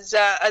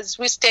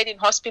we stayed in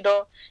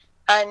hospital.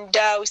 And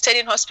we stayed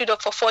in hospital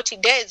for 40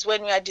 days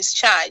when we were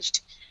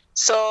discharged.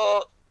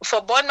 So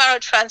for bone marrow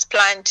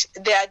transplant,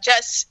 they are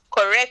just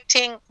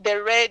correcting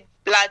the red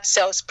blood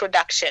cells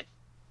production.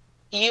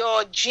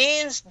 Your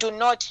genes do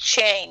not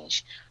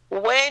change.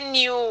 When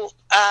you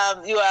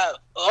are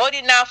old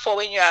enough,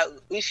 or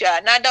if you are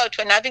an adult,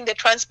 when having the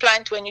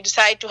transplant, when you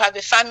decide to have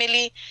a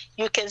family,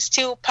 you can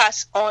still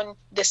pass on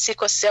the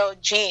sickle cell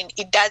gene.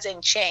 It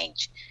doesn't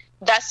change.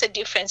 That's the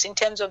difference in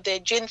terms of the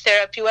gene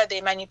therapy, where they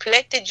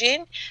manipulate the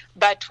gene,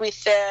 but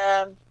with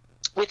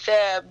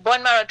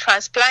bone marrow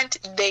transplant,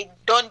 they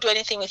don't do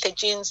anything with the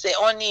genes. They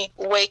only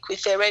work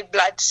with the red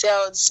blood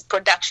cells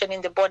production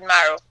in the bone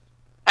marrow.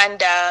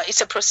 And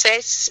it's a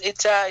process.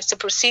 It's a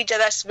procedure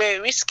that's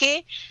very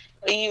risky.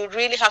 You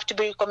really have to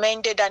be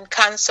recommended and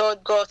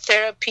cancelled, go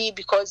therapy,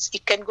 because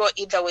it can go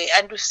either way.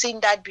 And we've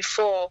seen that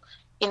before.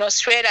 In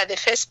Australia, the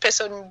first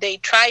person they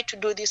tried to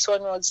do this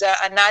one was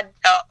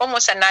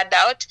almost an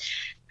adult.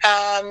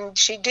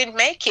 She didn't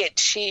make it.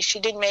 She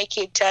didn't make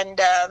it. And,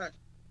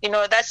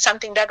 that's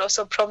something that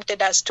also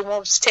prompted us to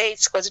move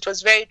states, because it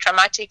was very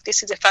traumatic.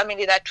 This is a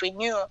family that we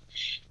knew.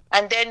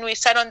 And then we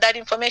sat on that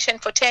information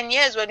for 10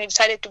 years when we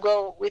decided to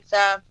go with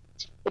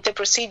the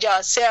procedure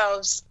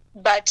ourselves.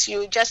 But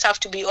you just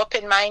have to be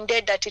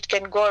open-minded that it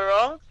can go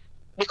wrong,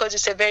 because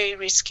it's a very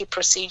risky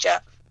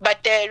procedure.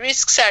 But the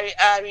risks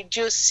are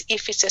reduced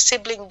if it's a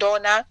sibling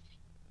donor,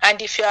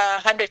 and if you are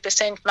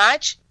 100%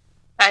 match,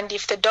 and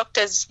if the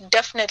doctors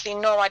definitely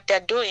know what they're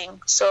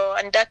doing. So,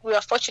 and that we were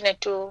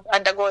fortunate to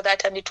undergo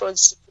that, and it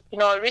was,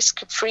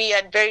 risk-free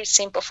and very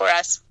simple for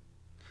us.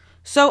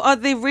 So are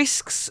the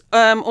risks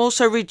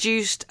also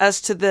reduced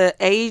as to the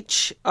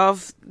age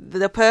of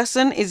the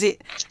person? Is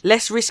it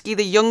less risky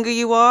the younger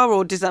you are,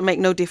 or does that make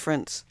no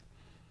difference?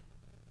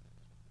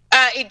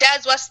 It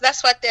does.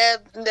 That's what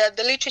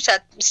the literature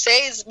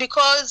says,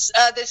 because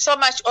there's so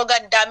much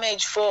organ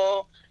damage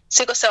for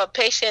sickle cell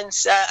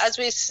patients. As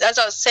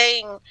I was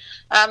saying,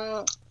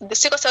 the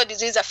sickle cell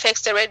disease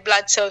affects the red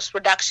blood cells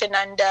production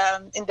and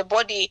in the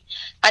body.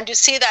 And you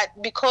see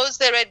that because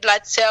the red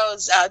blood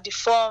cells are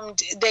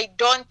deformed, they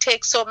don't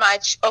take so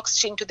much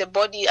oxygen to the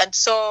body. And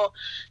so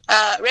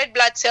red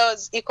blood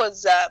cells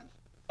equals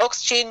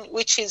oxygen,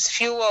 which is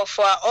fuel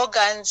for our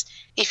organs.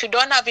 If you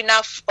don't have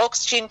enough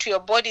oxygen to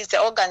your bodies,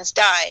 the organs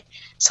die.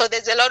 So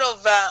there's a lot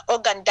of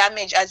organ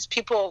damage as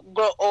people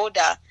grow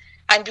older.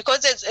 And because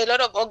there's a lot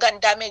of organ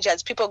damage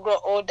as people grow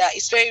older,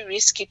 it's very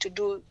risky to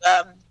do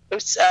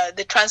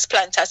the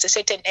transplants at a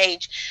certain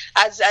age.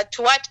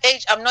 To what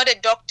age? I'm not a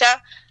doctor.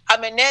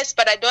 I'm a nurse,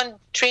 but I don't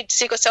treat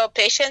sickle cell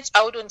patients.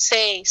 I wouldn't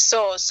say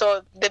so.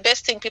 So the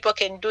best thing people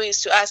can do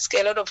is to ask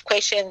a lot of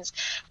questions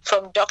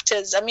from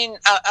doctors. I mean,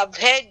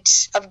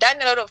 I've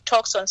done a lot of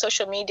talks on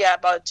social media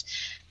about,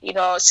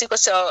 sickle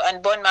cell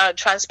and bone marrow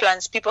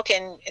transplants. People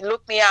can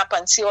look me up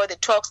and see all the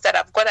talks that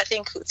I've got. I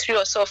think 3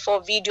 or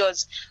 4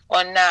 videos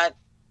on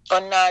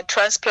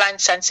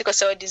transplants and sickle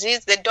cell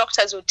disease. The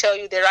doctors will tell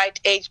you the right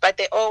age, but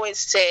they always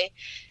say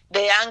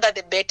the younger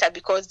the better,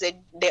 because the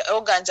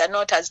organs are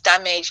not as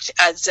damaged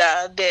as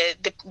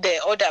the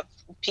older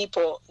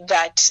people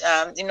that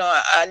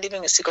are living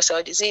with sickle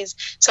cell disease.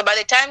 So by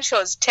the time she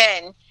was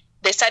 10,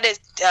 they started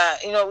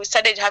we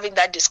started having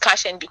that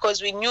discussion,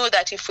 because we knew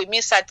that if we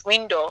miss that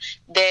window,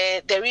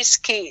 the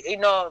risky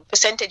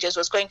percentages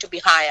was going to be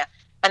higher.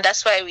 And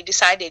that's why we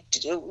decided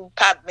to,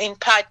 in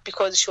part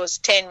because she was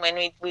 10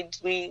 when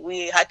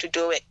we had to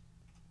do it,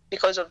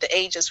 because of the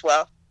age as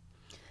well.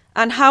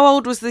 And how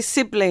old was the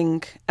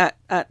sibling at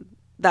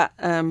that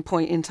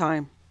point in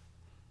time?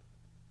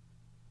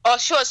 Oh,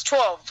 she was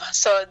 12.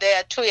 So there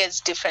are 2 years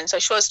difference. So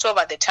she was 12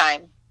 at the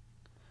time.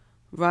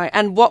 Right.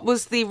 And what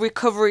was the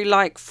recovery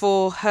like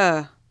for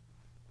her?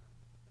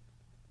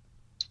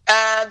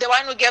 The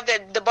one who gave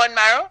the bone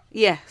marrow?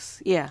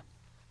 Yes. Yeah.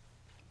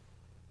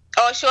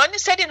 Oh, she only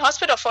stayed in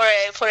hospital for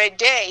a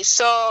day.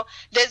 So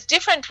there's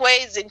different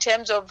ways in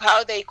terms of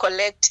how they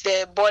collect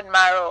the bone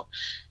marrow.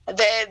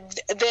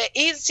 The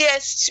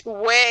easiest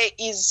way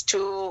is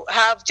to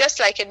have just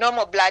like a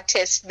normal blood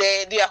test.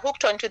 They are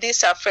hooked onto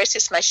this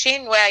apheresis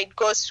machine where it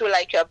goes through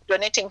like you're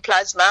donating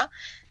plasma,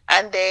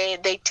 and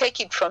they take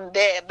it from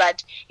there.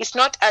 But it's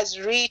not as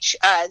rich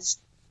as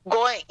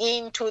going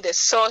into the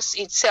source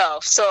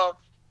itself. So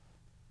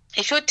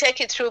if you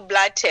take it through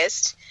blood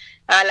test,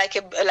 like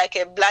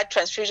a blood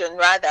transfusion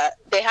rather,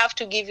 they have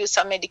to give you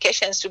some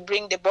medications to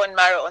bring the bone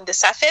marrow on the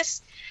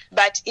surface.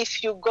 But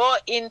if you go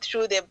in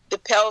through the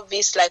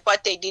pelvis, like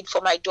what they did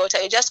for my daughter,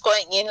 you're just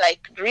going in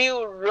like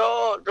real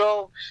raw,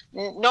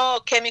 no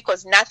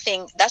chemicals,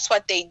 nothing. That's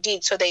what they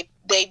did. So they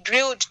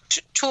drilled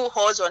 2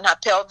 holes on her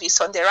pelvis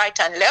on the right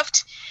and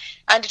left.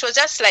 And it was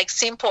just like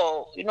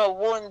simple,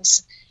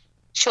 wounds.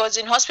 She was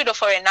in hospital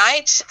for a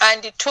night,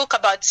 and it took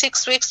about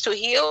 6 weeks to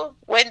heal.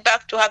 Went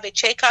back to have a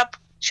checkup.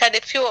 She had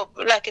a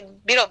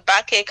bit of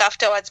backache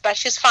afterwards, but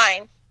she's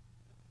fine.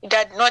 It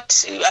had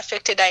not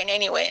affected her in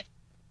any way.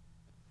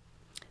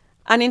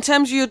 And in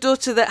terms of your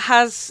daughter that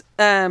has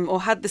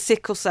or had the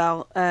sickle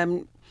cell,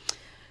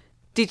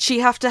 did she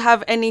have to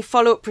have any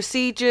follow-up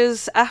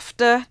procedures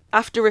after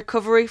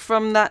recovery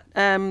from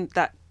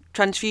that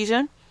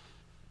transfusion?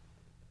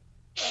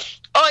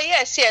 Oh,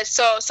 yes.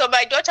 So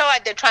my daughter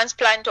had the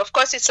transplant. Of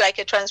course, it's like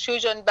a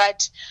transfusion,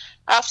 but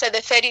after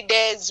the 30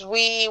 days,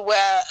 we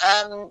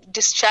were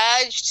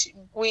discharged.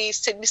 We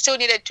still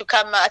needed to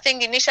come. I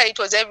think initially it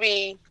was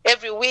every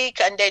week,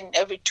 and then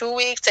every 2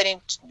 weeks,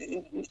 and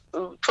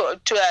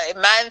to a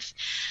month.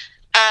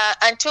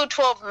 Until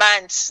 12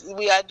 months,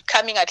 we are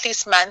coming at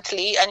least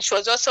monthly. And she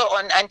was also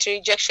on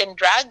anti-rejection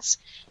drugs,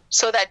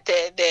 so that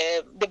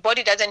the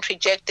body doesn't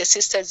reject the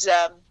sister's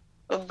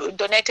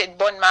donated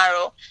bone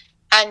marrow.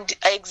 And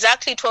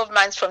exactly 12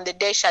 months from the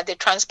day she had the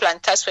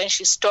transplant, that's when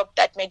she stopped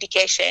that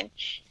medication.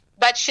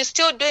 But she's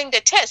still doing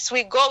the tests.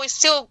 We are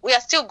still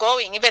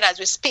going even as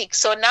we speak.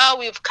 So now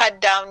we've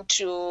cut down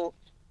to,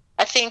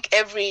 I think,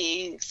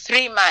 every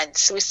 3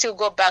 months we still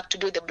go back to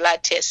do the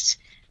blood test.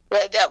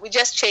 We're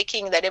just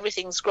checking that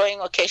everything's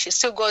going okay. She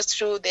still goes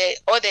through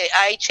all the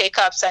eye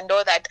checkups and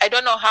all that. I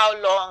don't know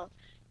how long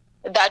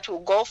that will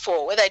go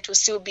for, whether it will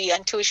still be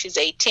until she's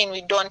 18,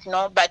 we don't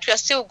know, but we are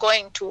still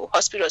going to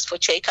hospitals for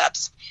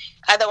checkups.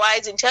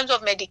 Otherwise, in terms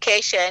of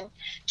medication,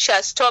 she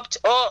has stopped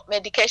all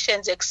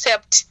medications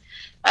except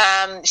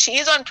she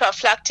is on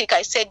prophylactic.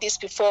 I said this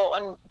before,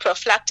 on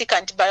prophylactic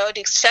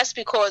antibiotics, just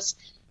because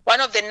one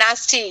of the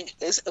nasty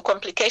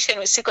complications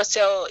with sickle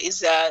cell is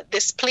the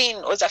spleen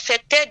was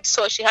affected,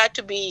 so she had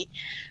to be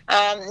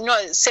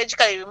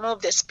surgically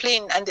remove the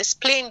spleen, and the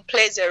spleen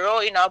plays a role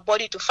in our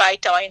body to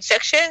fight our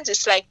infections.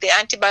 It's like the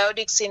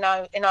antibiotics in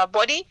our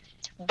body,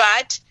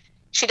 but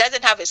she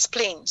doesn't have a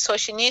spleen, so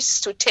she needs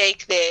to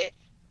take the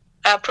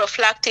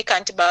prophylactic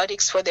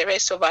antibiotics for the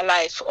rest of her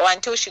life, or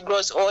until she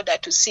grows older,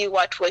 to see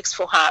what works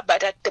for her.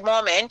 But at the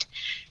moment,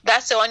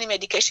 that's the only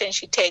medication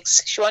she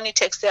takes. She only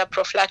takes the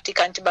prophylactic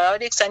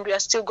antibiotics, and we are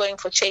still going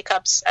for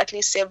checkups at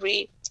least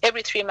every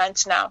 3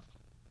 months now.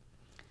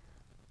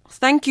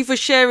 Thank you for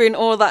sharing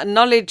all that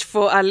knowledge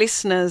for our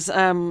listeners.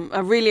 I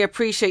really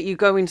appreciate you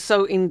going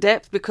so in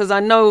depth, because I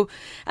know,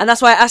 and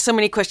that's why I ask so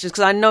many questions,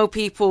 because I know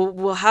people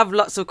will have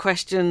lots of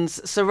questions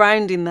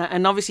surrounding that.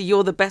 And obviously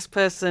you're the best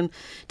person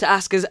to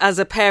ask as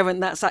a parent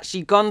that's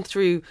actually gone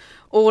through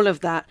all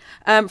of that.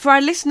 For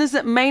our listeners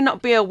that may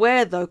not be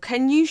aware though,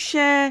 can you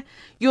share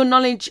your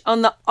knowledge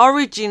on the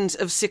origins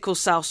of sickle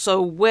cell?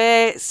 So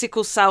where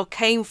sickle cell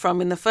came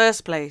from in the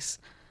first place?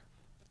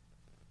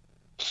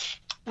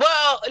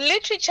 Well,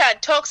 literature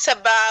talks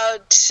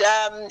about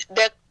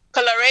the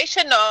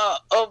correlation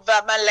of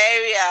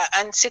malaria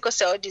and sickle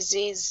cell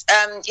disease.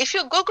 If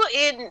you Google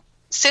in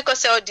sickle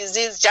cell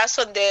disease just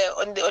on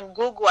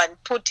Google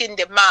and put in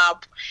the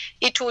map,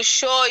 it will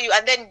show you,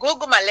 and then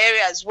Google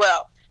malaria as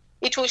well.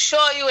 It will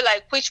show you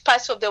like which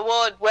parts of the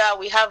world where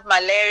we have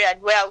malaria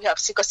and where we have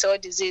sickle cell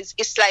disease.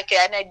 It's like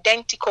an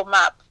identical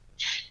map.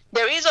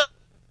 The reason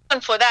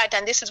for that,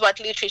 and this is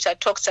what literature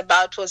talks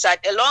about, was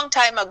that a long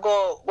time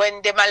ago,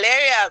 when the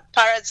malaria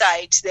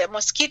parasite, the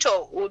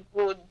mosquito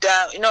would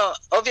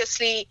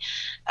obviously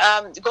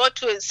go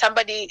to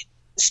somebody,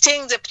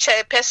 stings a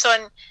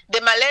person,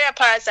 the malaria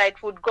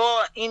parasite would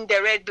go in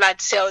the red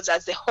blood cells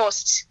as the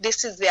host.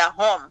 This is their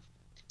home.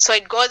 So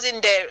it goes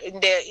in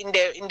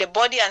the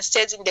body and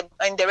stays in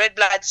the red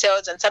blood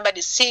cells, and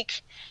somebody's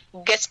sick,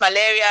 gets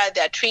malaria,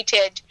 they're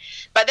treated.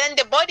 But then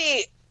the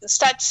body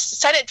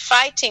started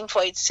fighting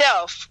for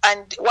itself,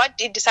 and what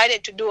it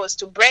decided to do was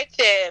to break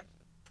the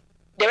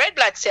red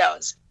blood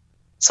cells,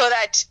 so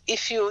that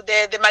if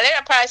the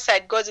malaria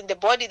parasite goes in the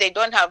body, they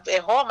don't have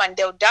a home and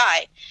they'll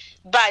die.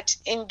 But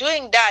in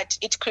doing that,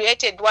 it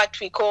created what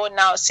we call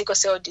now sickle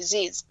cell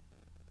disease.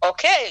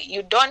 Okay,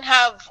 you don't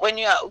have, when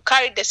you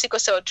carry the sickle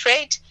cell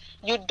trait,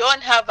 you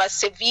don't have a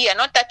severe,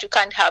 not that you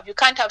can't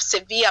have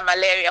severe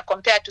malaria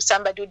compared to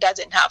somebody who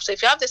doesn't have. So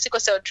if you have the sickle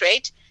cell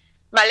trait,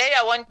 malaria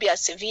won't be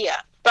as severe.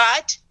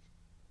 But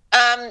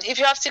if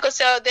you have sickle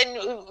cell, then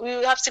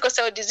you have sickle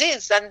cell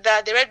disease, and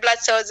the red blood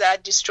cells are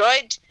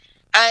destroyed,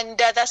 and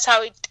that's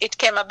how it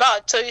came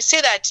about. So you see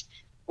that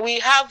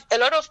we have a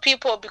lot of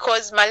people,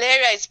 because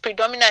malaria is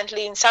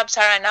predominantly in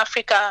sub-Saharan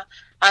Africa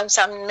and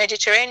some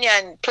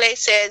Mediterranean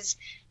places,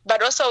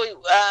 but also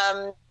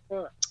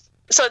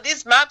so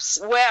these maps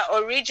were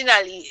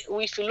originally,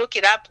 if you look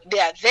it up, they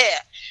are there.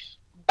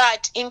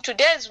 But in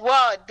today's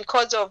world,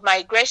 because of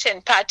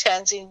migration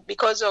patterns,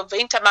 because of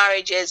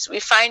intermarriages, we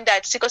find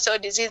that sickle cell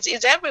disease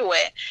is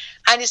everywhere.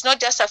 And it's not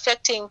just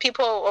affecting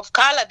people of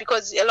color,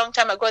 because a long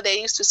time ago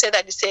they used to say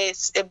that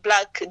it's a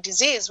black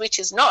disease, which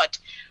is not.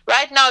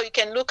 Right now, you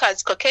can look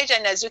as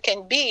Caucasian as you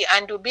can be,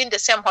 and you'll be in the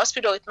same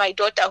hospital with my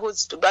daughter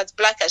who's as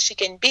black as she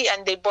can be,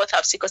 and they both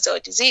have sickle cell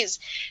disease,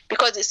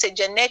 because it's a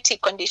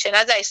genetic condition.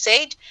 As I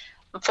said,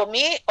 for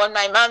me, on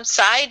my mom's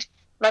side,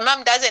 my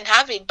mom doesn't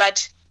have it,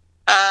 but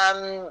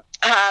her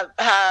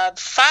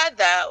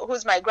father,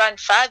 who's my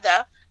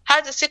grandfather,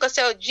 has a sickle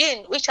cell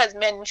gene, which has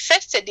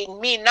manifested in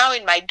me, now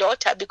in my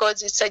daughter,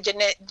 because it's a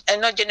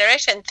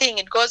generation thing.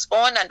 It goes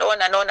on and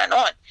on and on and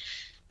on.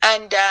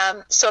 And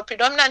so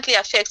predominantly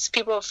affects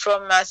people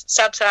from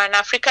sub-Saharan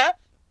Africa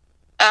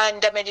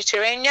and the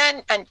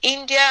Mediterranean and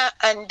India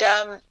and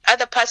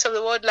other parts of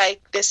the world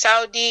like the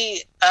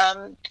Saudi,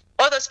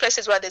 all those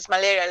places where there's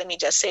malaria, let me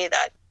just say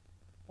that.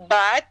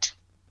 But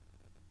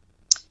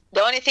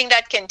the only thing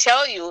that can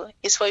tell you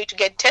is for you to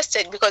get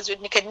tested, because you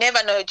can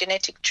never know your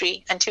genetic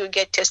tree until you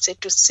get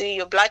tested to see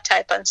your blood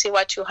type and see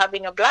what you have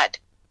in your blood.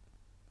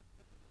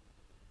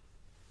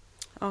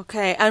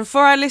 Okay, and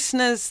for our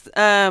listeners,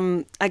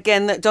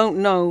 again, that don't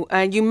know,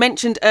 you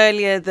mentioned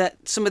earlier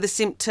that some of the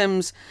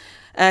symptoms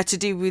to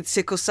do with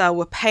sickle cell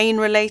were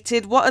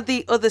pain-related. What are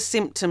the other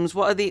symptoms?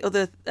 What are the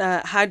other?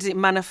 How does it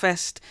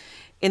manifest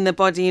in the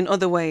body in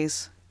other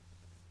ways?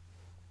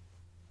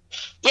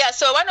 Yeah,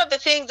 so one of the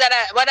things that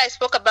I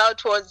spoke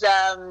about was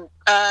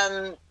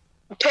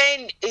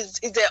pain is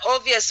the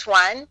obvious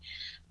one,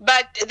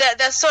 but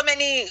there's so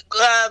many.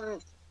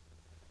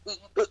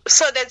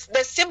 So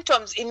there's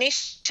symptoms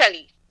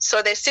initially.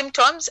 So there's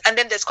symptoms and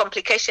then there's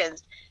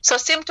complications. So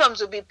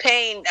symptoms will be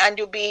pain and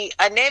you'll be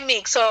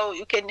anemic. So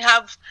you can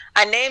have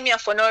anemia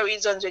for no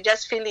reasons. You're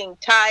just feeling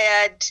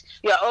tired.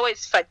 You're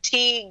always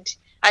fatigued,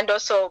 and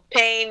also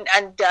pain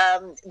and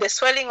the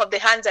swelling of the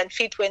hands and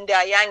feet when they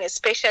are young,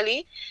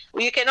 especially.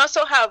 You can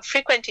also have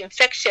frequent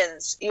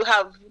infections. You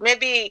have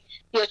maybe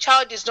your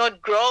child is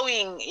not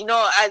growing,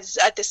 as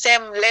at the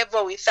same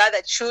level with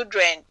other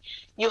children.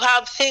 You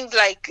have things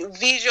like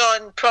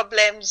vision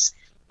problems,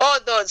 all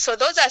those. So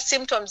those are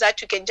symptoms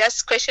that you can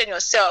just question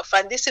yourself.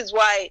 And this is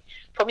why,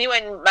 for me,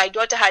 when my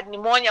daughter had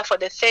pneumonia for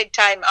the third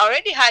time, I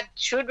already had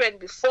children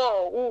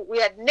before who we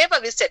had never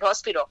visited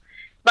hospital.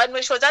 But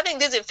when she was having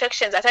these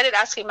infections, I started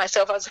asking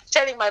myself, I was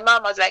telling my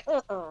mom, I was like,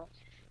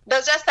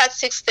 there's just that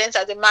sixth sense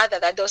as a mother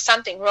that there was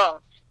something wrong.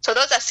 So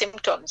those are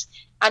symptoms.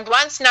 And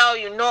once now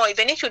you know,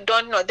 even if you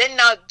don't know, then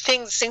now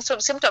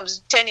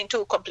symptoms turn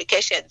into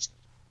complications.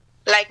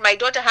 Like my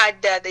daughter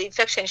had the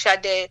infection, she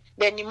had the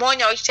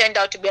pneumonia, which turned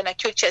out to be an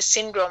acute chest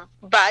syndrome.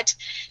 But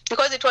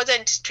because it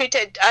wasn't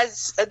treated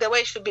as the way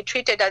it should be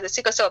treated as a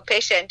sickle cell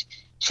patient,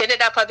 she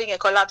ended up having a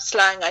collapsed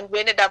lung, and we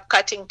ended up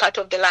cutting part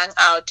of the lung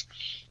out.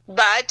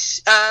 But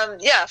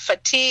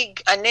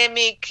fatigue,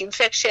 anemic,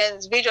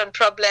 infections, vision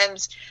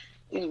problems,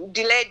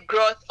 delayed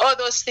growth, all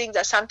those things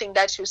are something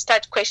that you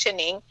start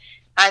questioning.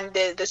 And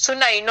the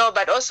sooner you know,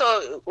 but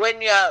also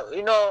when you are,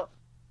 you know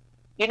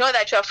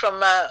that you are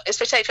from,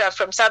 especially if you are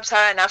from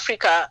sub-Saharan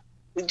Africa,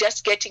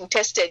 just getting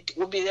tested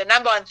will be the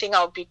number one thing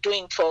I'll be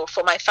doing for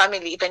my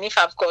family, even if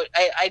I've got,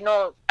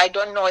 I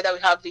don't know whether we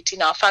have it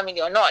in our family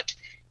or not.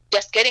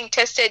 Just getting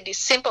tested, this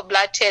simple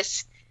blood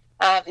test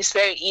is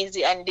very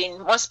easy. And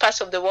in most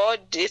parts of the world,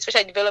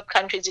 especially developed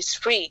countries, it's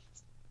free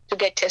to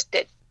get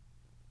tested.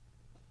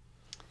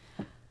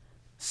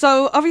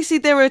 So obviously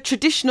there are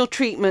traditional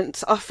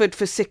treatments offered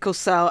for sickle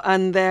cell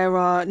and there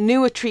are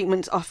newer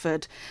treatments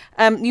offered.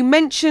 You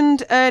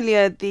mentioned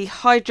earlier the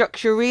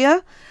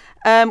hydroxyurea.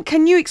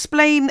 Can you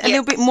explain a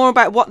little bit more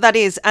about what that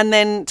is, and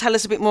then tell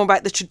us a bit more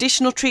about the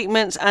traditional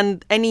treatments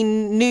and any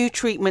new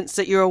treatments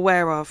that you're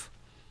aware of?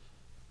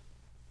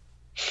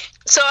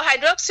 So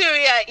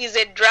hydroxyurea is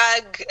a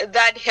drug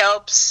that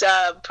helps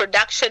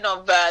production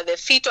of the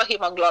fetal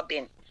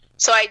hemoglobin.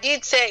 So I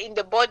did say in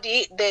the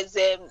body, there's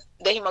the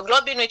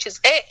hemoglobin, which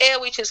is AA,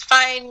 which is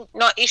fine,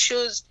 no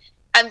issues.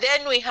 And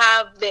then we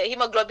have the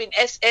hemoglobin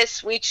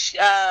SS, which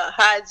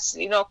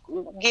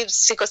gives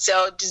sickle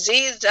cell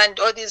disease and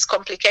all these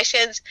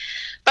complications.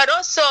 But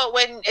also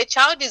when a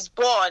child is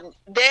born,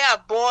 they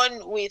are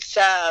born with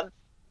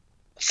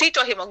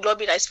fetal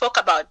hemoglobin. I spoke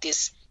about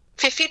this.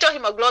 Fetal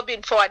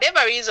hemoglobin, for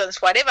whatever reasons,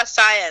 for whatever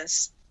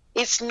science,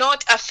 is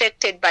not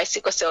affected by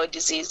sickle cell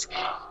disease.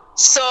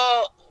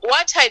 So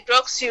what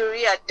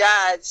hydroxyurea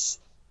does,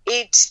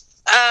 it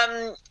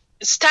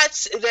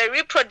starts the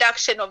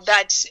reproduction of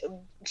that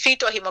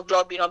fetal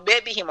hemoglobin or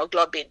baby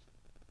hemoglobin.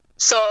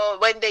 So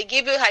when they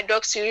give you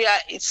hydroxyurea,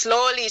 it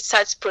slowly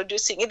starts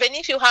producing. Even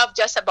if you have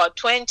just about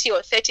 20 or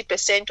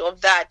 30%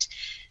 of that,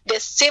 the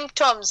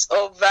symptoms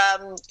of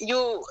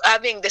you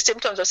having the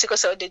symptoms of sickle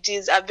cell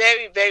disease are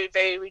very, very,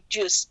 very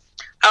reduced.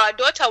 Our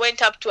daughter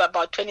went up to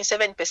about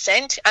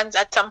 27%, and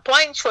at some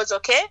point she was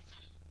okay.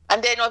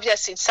 And then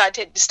obviously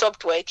it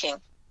stopped working.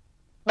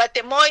 But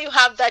the more you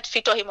have that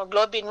fetal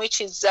hemoglobin,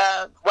 which is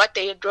what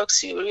the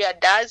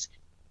hydroxyurea does,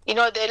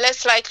 the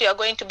less likely you're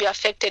going to be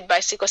affected by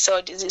sickle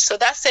cell disease. So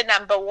that's the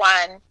number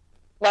one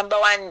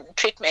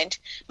treatment.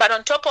 But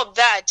on top of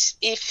that,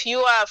 if you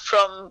are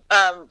from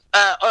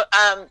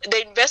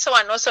the investor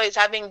one also is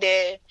having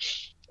the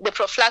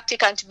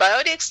prophylactic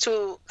antibiotics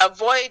to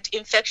avoid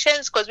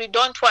infections, because we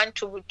don't want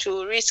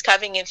to risk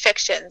having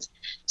infections.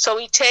 So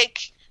we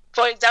take,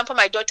 for example,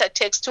 my daughter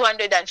takes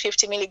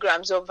 250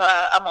 milligrams of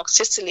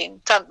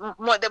amoxicillin.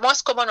 The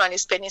most common one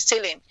is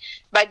penicillin,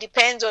 but it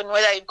depends on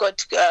whether you've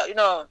got,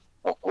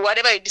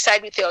 whatever you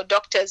decide with your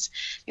doctors,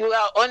 you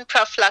are on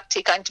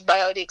prophylactic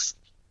antibiotics.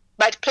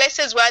 But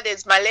places where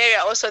there's malaria,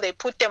 also they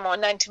put them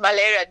on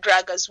anti-malaria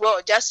drug as well,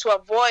 just to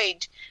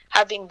avoid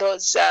having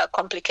those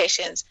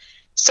complications.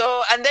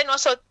 So, and then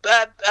also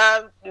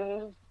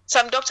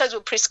some doctors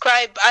will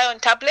prescribe iron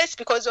tablets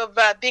because of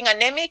being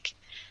anemic,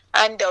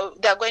 and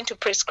they're going to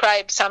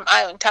prescribe some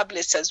iron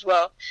tablets as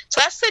well.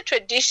 So that's the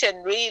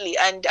tradition, really.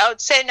 And I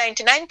would say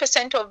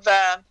 99% of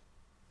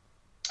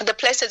the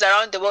places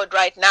around the world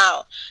right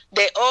now,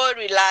 they all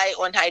rely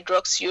on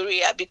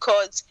hydroxyurea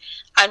because,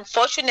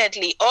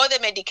 unfortunately, all the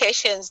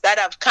medications that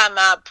have come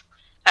up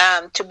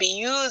to be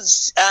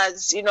used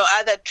as,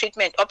 other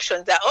treatment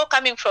options, they're all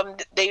coming from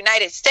the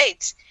United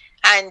States.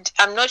 And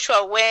I'm not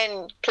sure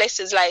when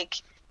places like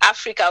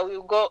Africa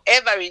will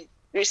ever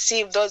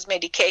receive those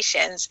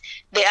medications.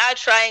 They are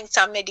trying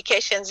some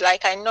medications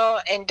like, I know,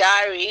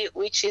 Endari,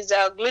 which is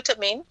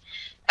glutamine.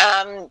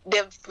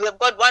 They've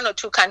got 1 or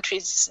 2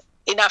 countries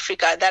in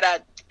Africa that are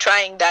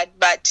trying that,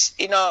 but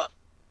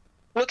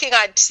looking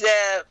at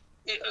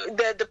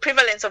the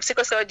prevalence of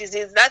sickle cell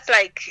disease, that's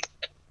like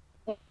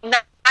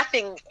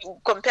nothing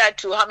compared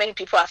to how many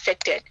people are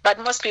affected. But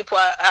most people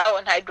are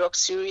on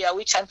hydroxyurea,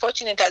 which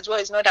unfortunately as well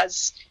is not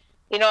as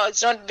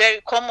it's not very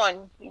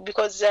common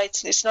because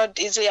it's not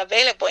easily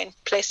available in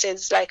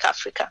places like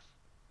Africa.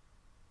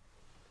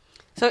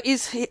 So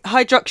is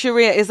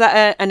hydroxyurea, is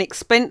that an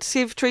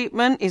expensive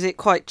treatment? Is it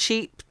quite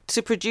cheap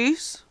to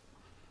produce?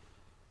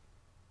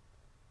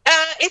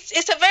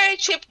 It's a very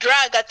cheap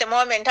drug at the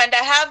moment, and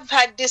I have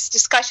had this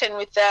discussion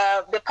with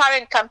the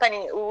parent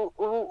company who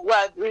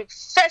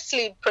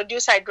firstly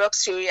produced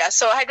hydroxyurea.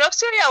 So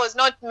hydroxyurea was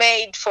not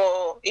made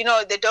for,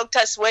 the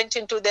doctors went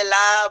into the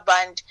lab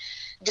and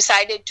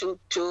decided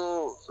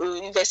to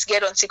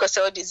investigate on sickle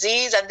cell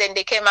disease, and then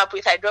they came up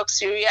with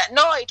hydroxyurea.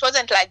 No, it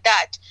wasn't like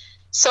that.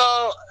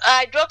 So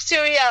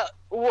hydroxyurea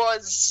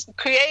was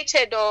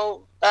created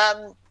or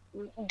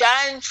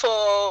done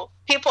for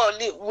people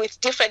with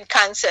different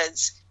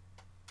cancers.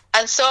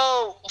 And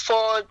so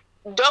for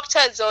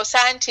doctors or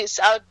scientists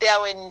out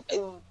there, when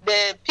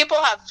the people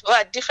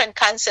have different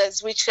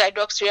cancers, which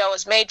hydroxyurea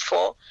was made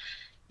for,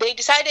 they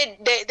decided,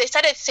 they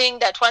started seeing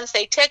that once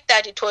they take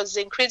that, it was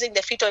increasing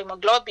the fetal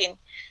hemoglobin.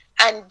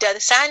 And the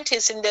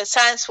scientists in the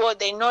science world,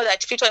 they know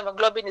that fetal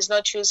hemoglobin is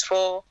not used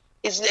for,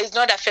 is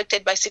not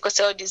affected by sickle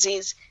cell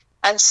disease.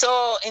 And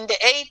so in the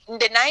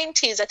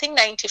 90s, I think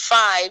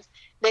 95,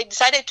 they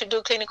decided to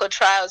do clinical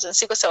trials on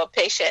sickle cell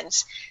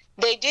patients.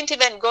 They didn't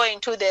even go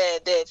into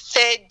the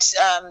third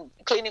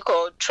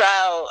clinical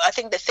trial, I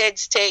think the third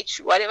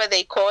stage, whatever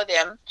they call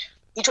them.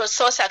 It was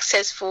so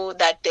successful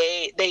that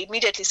they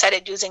immediately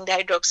started using the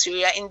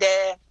hydroxyurea in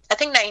the, I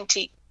think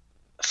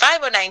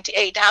 95 or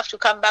 98. I have to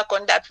come back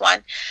on that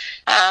one.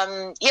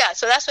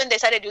 So that's when they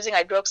started using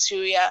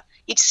hydroxyurea.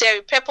 It's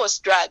a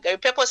repurposed drug. A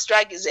repurposed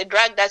drug is a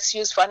drug that's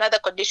used for another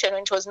condition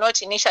when it was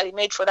not initially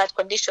made for that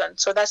condition.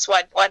 So that's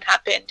what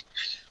happened.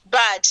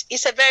 But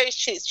it's a very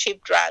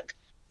cheap drug.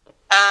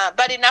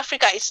 But in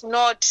Africa, it's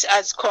not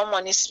as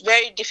common. It's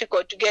very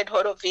difficult to get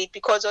hold of it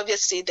because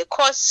obviously the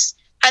costs,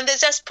 and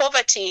there's just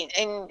poverty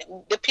in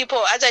the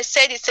people. As I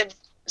said,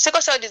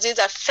 sickle cell disease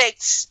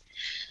affects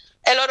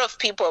a lot of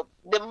people.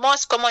 The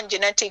most common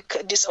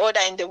genetic disorder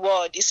in the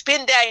world. It's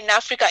been there in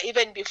Africa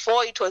even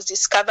before it was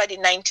discovered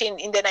in the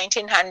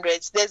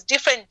 1900s. There's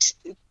different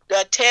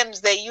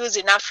terms they use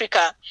in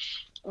Africa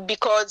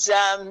because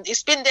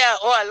it's been there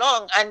all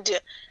along, and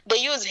they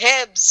use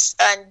herbs,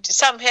 and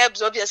some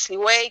herbs obviously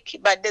work,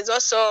 but there's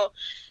also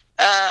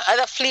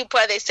other flip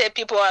where they say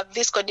people have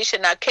this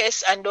condition, a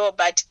case and all,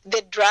 but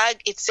the drug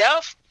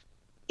itself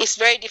is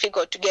very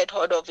difficult to get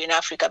hold of in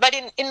Africa. But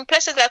in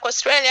places like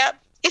Australia,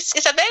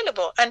 it's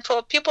available, and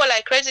for people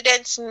like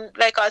residents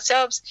like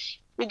ourselves,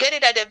 we get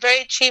it at a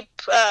very cheap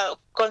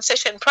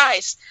concession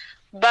price.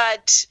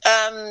 But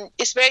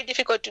it's very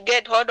difficult to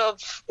get hold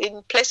of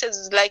in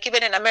places like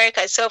even in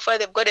America itself, where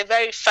they've got a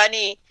very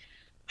funny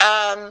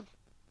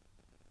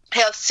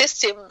health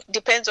system.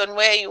 Depends on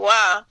where you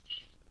are.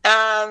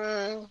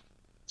 But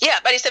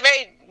it's a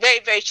very, very,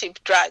 very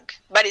cheap drug.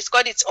 But it's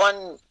got its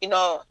own,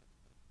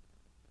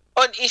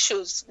 own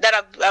issues that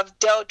I've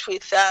dealt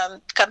with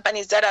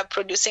companies that are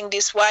producing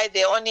this. Why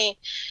they only,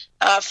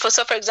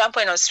 for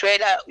example, in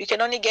Australia, you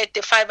can only get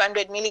the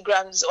 500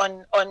 milligrams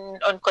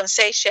on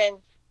concession.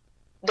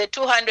 The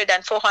 200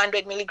 and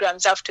 400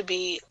 milligrams have to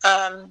be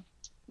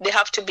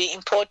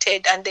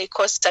imported, and they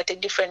cost at a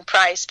different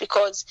price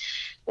because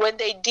when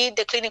they did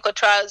the clinical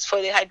trials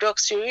for the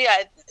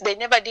hydroxyurea, they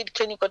never did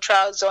clinical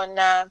trials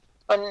on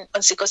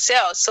sickle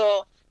cell.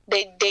 So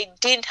they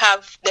didn't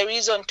have the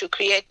reason to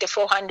create the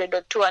 400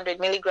 or 200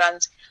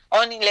 milligrams.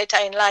 Only later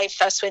in life,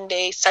 that's when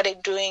they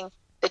started doing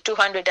the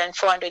 200 and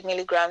 400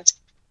 milligrams.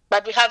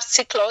 But we have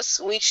Ciclos,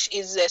 which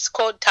is a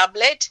Scod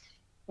tablet.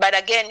 But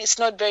again, it's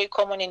not very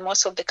common in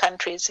most of the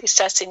countries. It's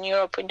just in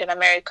Europe and in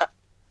America.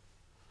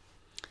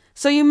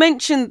 So you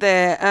mentioned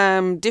there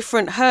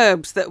different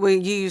herbs that were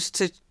used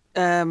to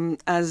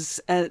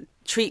as a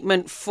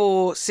treatment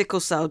for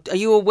sickle cell. Are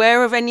you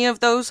aware of any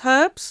of those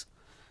herbs?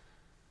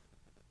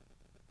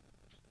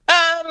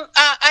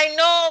 I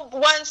know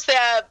once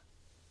they're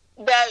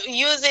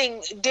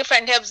using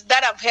different herbs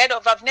that I've heard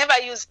of. I've never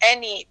used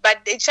any, but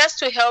it's just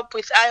to help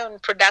with iron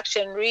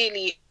production,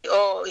 really,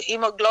 or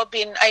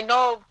hemoglobin. I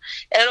know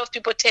a lot of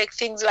people take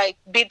things like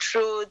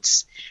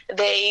beetroots.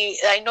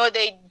 I know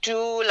they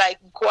do like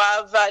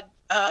guava.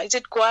 Is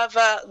it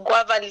guava?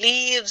 Guava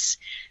leaves.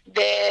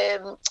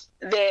 The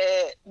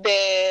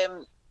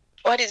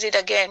what is it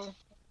again?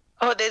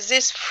 Oh, there's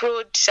this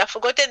fruit. I've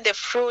forgotten the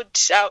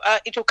fruit.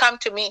 It will come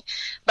to me.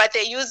 But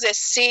they use the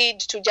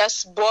seed to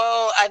just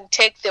boil and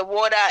take the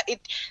water.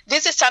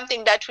 This is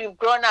something that we've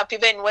grown up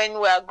even when we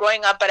were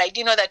growing up, but I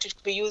didn't know that it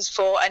could be used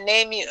for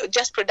anemia,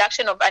 just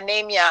production of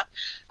anemia.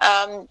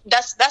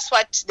 That's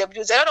what they've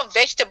used. A lot of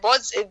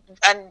vegetables,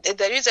 and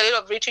there is a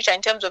lot of literature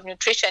in terms of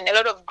nutrition. A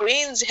lot of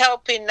greens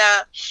help in,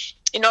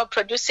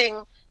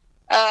 producing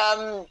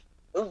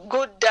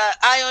good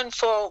iron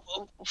for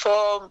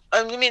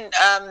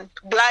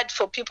blood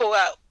for people who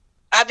are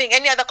having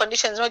any other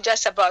conditions, not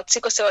just about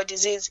sickle cell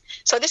disease.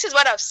 So this is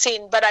what I've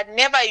seen, but I'd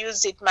never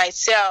used it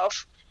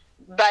myself.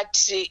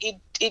 But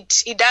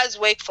it does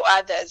work for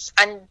others,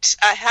 and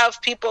I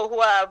have people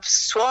who have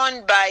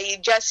sworn by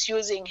just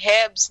using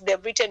herbs.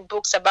 They've written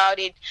books about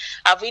it.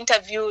 I've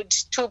interviewed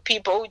 2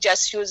 people who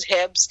just use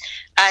herbs,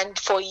 and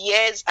for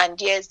years and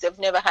years they've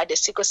never had a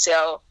sickle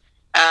cell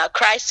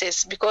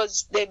crisis,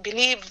 because they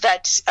believe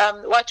that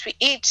what we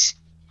eat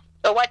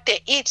or what they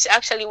eat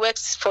actually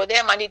works for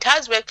them, and it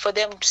has worked for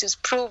them. It is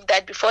proved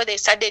that before they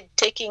started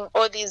taking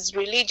all these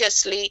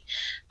religiously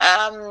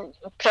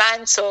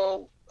plants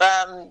or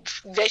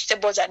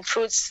vegetables and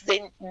fruits,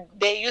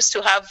 they used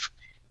to have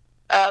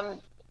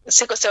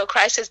sickle cell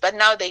crisis, but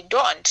now they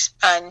don't,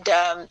 and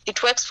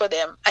it works for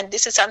them. And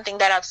this is something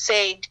that I've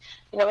said,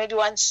 maybe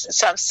once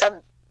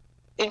some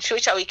in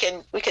future we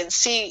can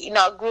see in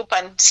our group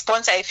and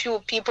sponsor a few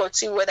people to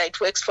see whether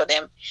it works for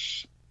them.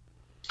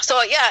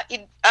 So yeah,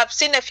 I've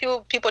seen a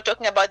few people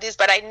talking about this,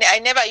 but I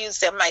never use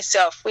them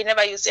myself. We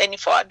never use any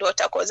for our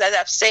daughter, because as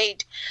I've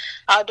said,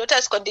 our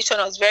daughter's condition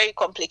was very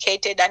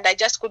complicated, and I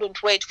just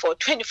couldn't wait for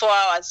 24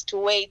 hours to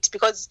wait,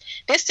 because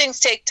these things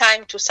take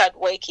time to start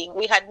working.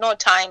 We had no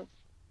time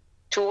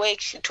to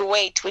wait.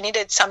 We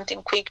needed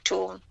something quick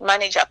to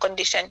manage our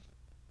condition.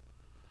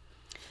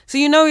 So,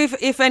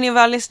 if any of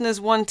our listeners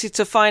wanted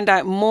to find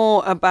out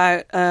more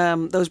about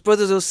those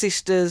brothers or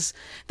sisters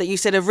that you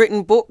said have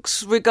written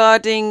books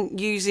regarding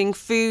using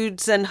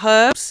foods and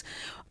herbs,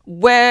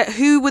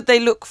 who would they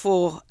look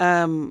for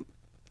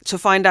to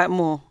find out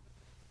more?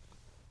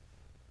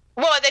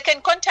 Well, they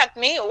can contact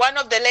me. One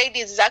of the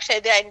ladies is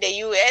actually there in the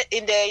US,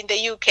 in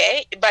the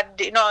UK, but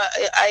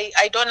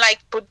I don't like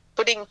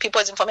putting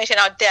people's information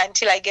out there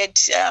until I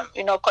get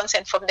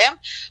consent from them.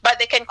 But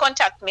they can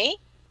contact me.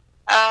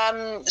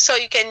 So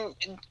you can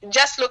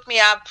just look me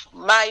up.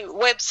 My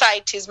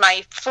website is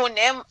my full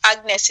name,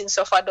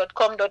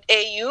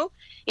 agnesinsofa.com.au.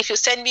 If you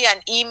send me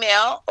an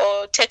email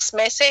or text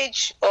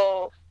message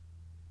or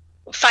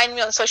find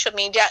me on social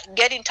media,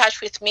 get in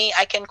touch with me.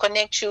 I can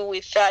connect you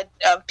with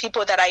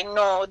people that I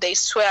know they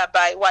swear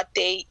by what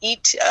they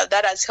eat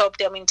that has helped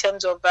them in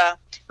terms of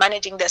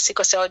managing their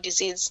sickle cell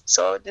disease.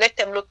 So let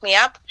them look me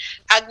up.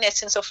 Agnes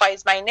Sinsofa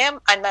is my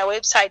name, and my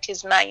website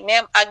is my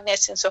name,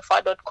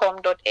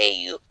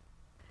 agnesinsofa.com.au.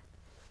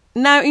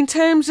 Now, in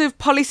terms of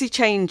policy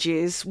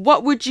changes,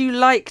 what would you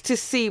like to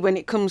see when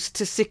it comes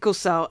to sickle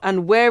cell,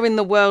 and where in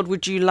the world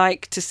would you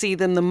like to see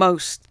them the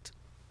most?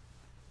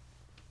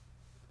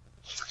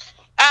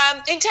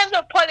 In terms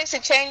of policy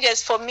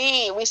changes, for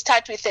me, we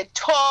start with the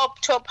top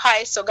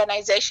highest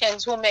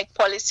organizations who make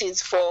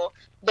policies for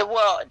the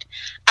world.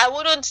 I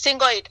wouldn't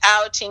single it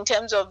out in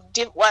terms of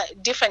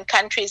different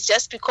countries,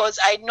 just because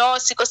I know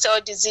sickle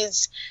cell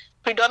disease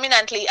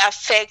predominantly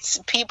affects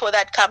people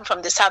that come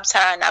from the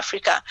sub-Saharan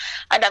Africa.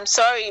 And I'm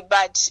sorry,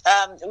 but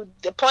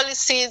the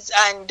policies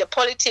and the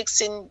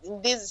politics in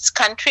these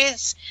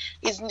countries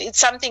it's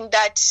something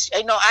that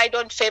I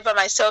don't favor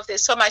myself.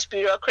 There's so much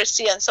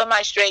bureaucracy and so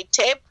much red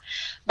tape.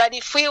 But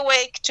if we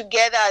work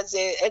together as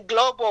a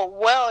global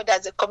world,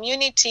 as a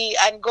community,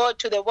 and go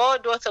to the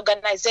World Health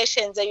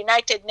Organization, the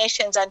United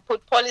Nations, and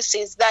put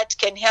policies that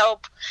can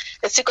help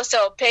the sickle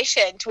cell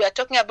patient, we are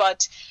talking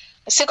about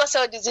sickle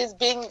cell disease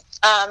being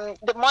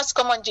the most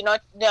common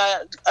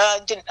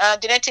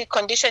genetic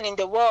condition in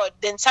the world,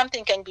 then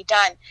something can be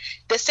done.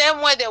 The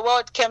same way the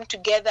world came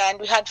together and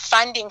we had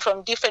funding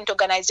from different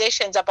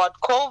organizations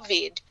about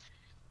COVID,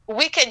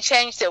 we can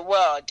change the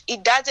world.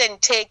 It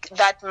doesn't take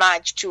that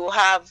much to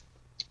have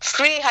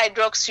free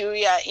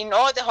hydroxyurea in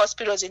all the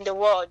hospitals in the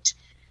world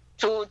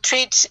to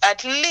treat.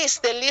 At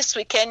least the least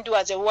we can do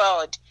as a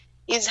world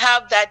is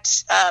have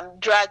that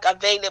drug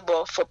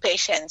available for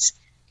patients.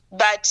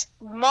 But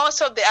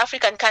most of the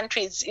African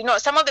countries,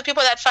 some of the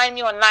people that find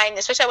me online,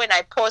 especially when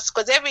I post,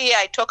 because every year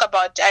I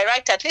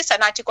write at least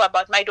an article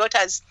about my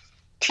daughter's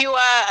cure,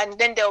 and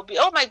then they'll be,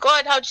 oh my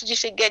God, how did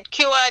she get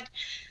cured?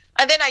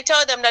 And then I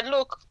tell them that,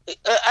 look,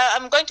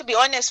 I'm going to be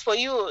honest for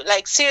you,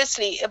 like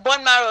seriously, a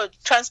bone marrow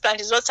transplant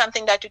is not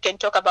something that you can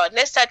talk about.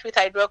 Let's start with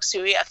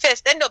hydroxyurea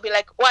first. Then they'll be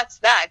like, what's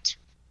that?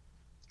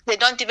 They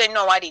don't even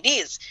know what it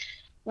is.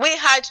 We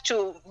had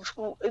to,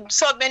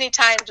 so many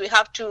times we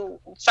have to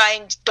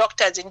find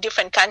doctors in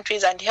different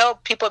countries and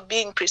help people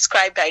being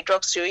prescribed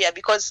hydroxyurea,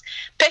 because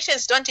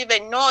patients don't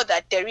even know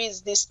that there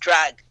is this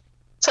drug.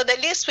 So the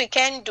least we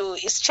can do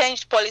is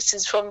change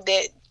policies from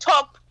the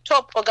top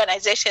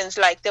organizations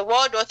like the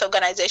World Health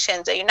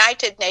Organization, the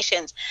United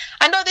Nations,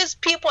 and all these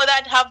people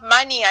that have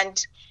money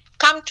and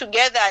come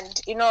together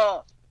and,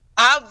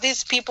 have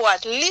these people,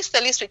 at least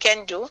the least we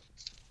can do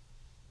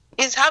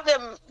is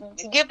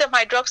give them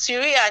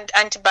hydroxyurea and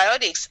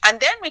antibiotics, and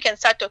then we can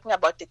start talking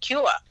about the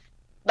cure.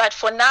 But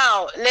for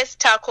now, let's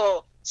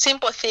tackle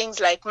simple things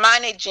like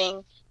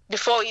managing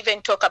before we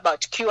even talk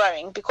about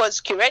curing,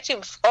 because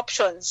curative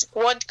options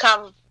won't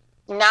come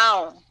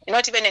now,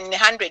 not even in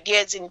 100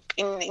 years in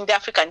the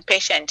African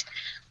patient.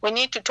 We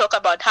need to talk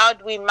about how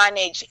do we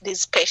manage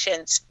these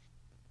patients.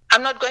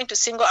 I'm not going to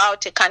single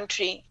out a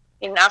country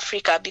in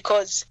Africa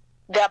because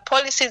their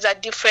policies are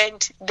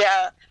different,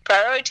 their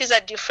priorities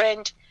are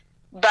different,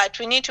 but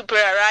we need to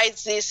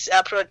prioritize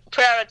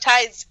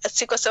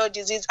sickle cell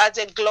disease as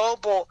a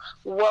global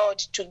world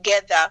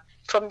together.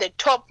 From the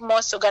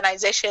topmost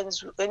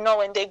organizations,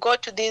 when they go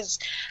to these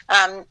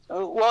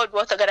World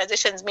Health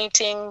Organizations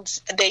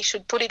meetings, they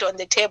should put it on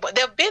the table.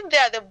 They've been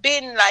there. They've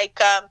been like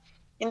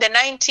in the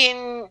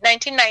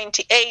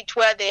 1998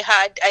 where they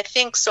had, I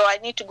think so, I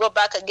need to go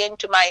back again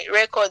to my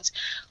records,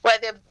 where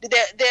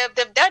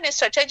they've done a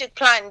strategic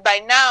plan. By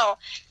now,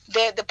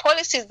 the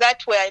policies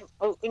that were,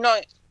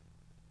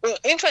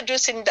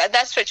 introducing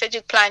that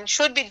strategic plan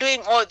should be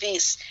doing all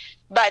this.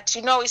 But,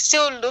 we're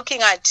still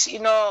looking at,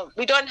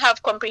 we don't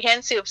have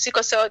comprehensive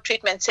sickle cell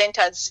treatment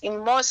centers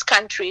in most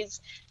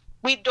countries.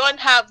 We don't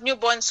have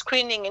newborn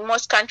screening in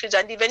most countries.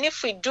 And even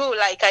if we do,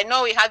 like I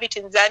know we have it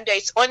in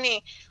Zambia,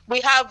 we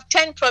have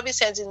 10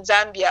 provinces in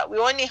Zambia. We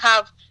only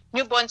have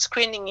newborn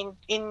screening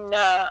in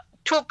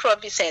 2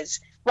 provinces.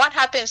 What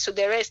happens to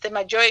the rest, the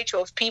majority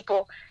of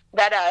people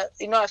that are,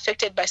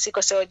 affected by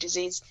sickle cell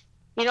disease?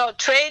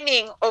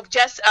 Training of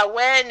just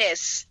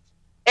awareness.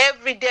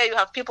 Every day you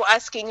have people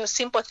asking you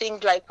simple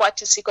things like,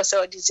 what is sickle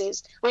cell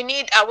disease? We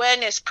need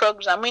awareness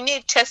program. We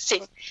need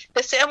testing.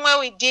 The same way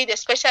we did,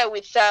 especially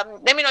with,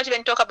 let me not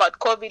even talk about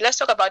COVID. Let's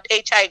talk about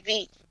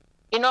HIV.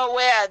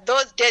 Where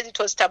those days it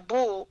was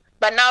taboo,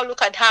 but now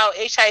look at how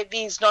HIV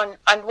is known.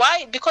 And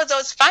why? Because there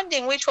was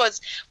funding which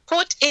was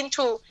put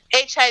into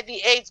HIV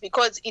AIDS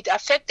because it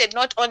affected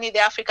not only the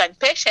African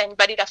patient,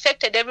 but it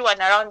affected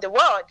everyone around the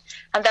world.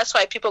 And that's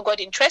why people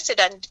got interested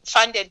and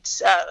funded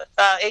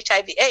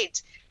HIV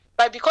AIDS.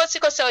 But because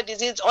sickle cell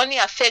disease only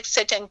affects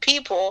certain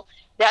people,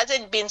 there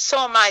hasn't been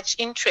so much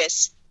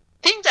interest.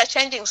 Things are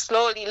changing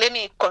slowly, let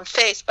me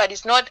confess, but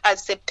it's not at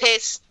the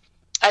pace,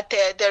 at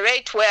the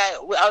rate where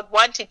I would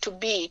want it to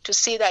be, to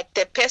see that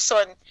the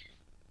person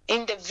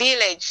in the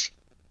village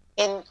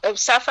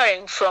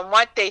suffering from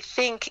what they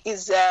think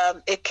is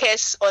a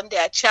curse on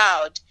their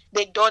child,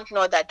 they don't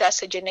know that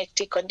that's a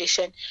genetic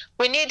condition.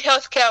 We need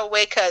healthcare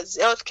workers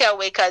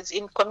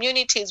in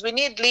communities. We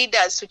need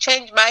leaders to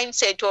change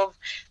mindset of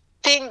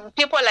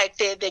people like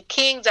the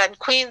kings and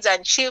queens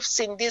and chiefs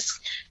in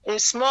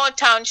small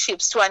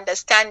townships to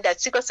understand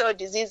that sickle cell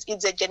disease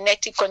is a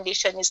genetic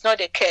condition, it's not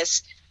a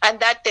curse,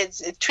 and that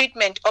there's a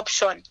treatment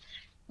option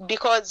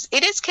because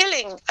it is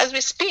killing as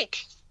we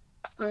speak.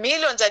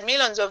 Millions and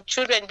millions of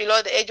children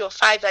below the age of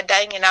 5 are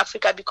dying in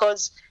Africa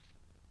because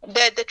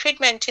the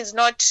treatment is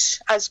not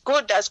as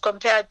good as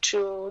compared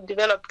to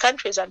developed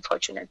countries,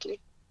 unfortunately.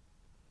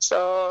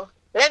 So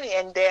let me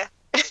end there.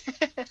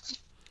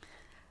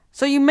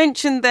 So you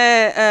mentioned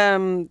there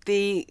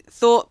the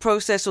thought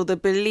process or the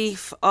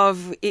belief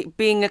of it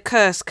being a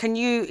curse. Can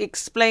you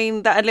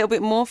explain that a little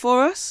bit more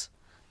for us?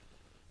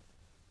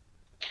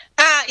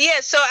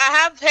 Yeah, so I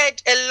have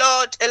heard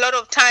a lot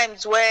of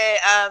times where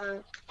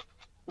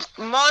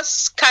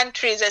most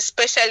countries,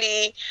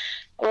 especially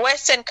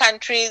Western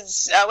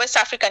countries, West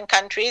African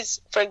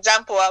countries, for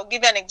example, I'll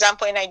give you an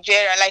example in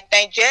Nigeria. Like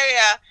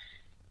Nigeria,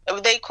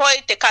 they call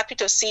it the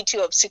capital city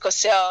of sickle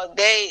cell.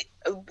 They're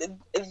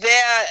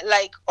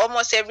like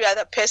almost every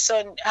other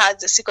person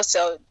has a sickle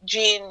cell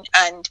gene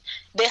and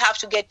they have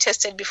to get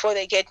tested before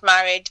they get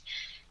married.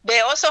 They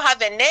also have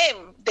a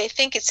name. They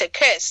think it's a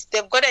curse.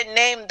 They've got a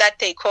name that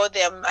they call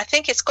them. I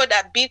think it's called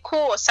Abiku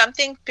or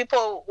something.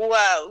 People who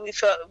are,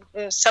 if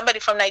somebody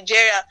from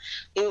Nigeria,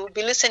 you will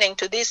be listening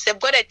to this. They've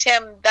got a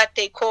term that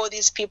they call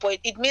these people.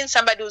 It means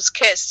somebody who's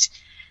cursed.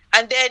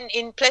 And then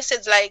in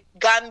places like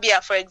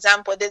Gambia, for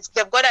example,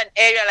 they've got an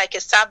area like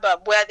a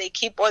suburb where they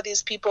keep all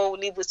these people who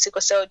live with sickle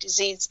cell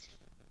disease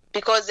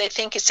because they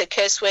think it's a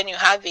curse when you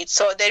have it.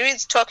 So there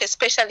is talk,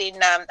 especially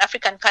in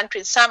African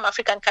countries, some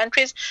African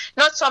countries,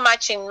 not so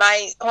much in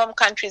my home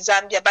country,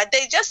 Zambia, but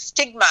there's just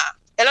stigma,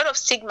 a lot of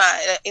stigma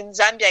in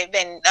Zambia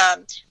even.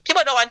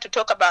 People don't want to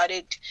talk about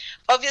it.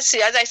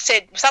 Obviously, as I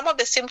said, some of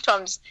the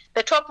symptoms,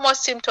 the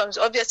topmost symptoms,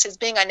 obviously, is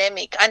being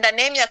anemic. And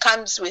anemia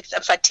comes with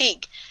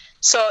fatigue.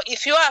 So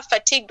if you are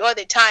fatigued all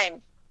the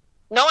time,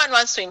 no one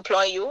wants to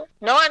employ you.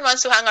 No one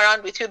wants to hang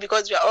around with you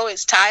because you're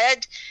always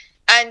tired.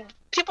 And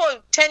people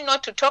tend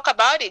not to talk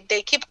about it.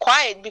 They keep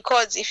quiet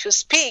because if you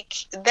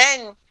speak,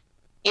 then,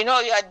 you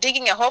are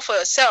digging a hole for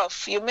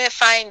yourself. You may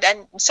find,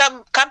 and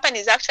some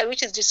companies actually,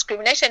 which is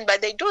discrimination,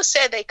 but they do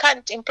say they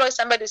can't employ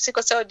somebody with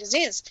sickle cell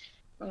disease.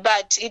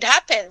 But it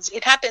happens.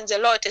 It happens a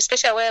lot,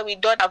 especially where we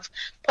don't have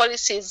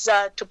policies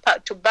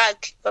to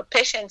back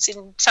patients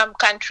in some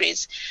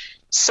countries.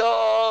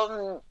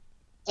 So,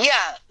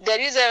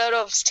 there is a lot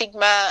of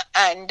stigma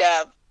and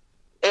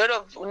a lot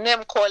of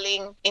name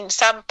calling in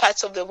some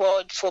parts of the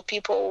world for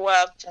people who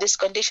have this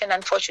condition,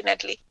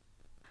 unfortunately.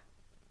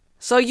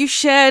 So you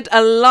shared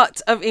a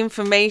lot of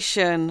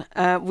information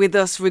with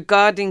us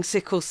regarding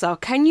sickle cell.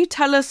 Can you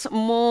tell us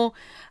more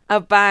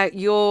about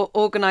your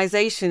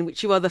organisation,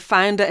 which you are the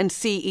founder and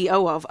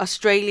CEO of,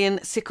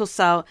 Australian Sickle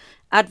Cell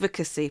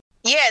Advocacy?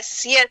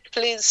 Yes,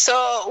 please.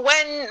 So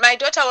when my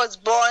daughter was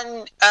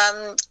born,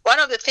 one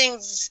of the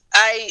things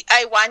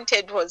I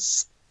wanted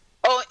was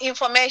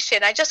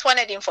information. I just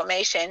wanted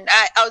information.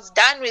 I was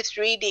done with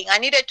reading. I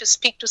needed to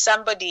speak to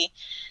somebody.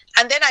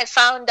 And then I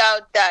found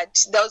out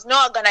that there was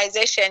no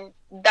organization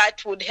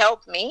that would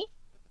help me.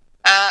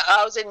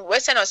 I was in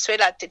Western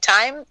Australia at the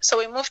time, so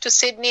we moved to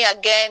Sydney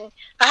again.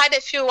 I had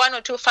one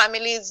or two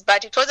families,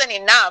 but it wasn't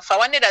enough. I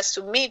wanted us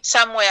to meet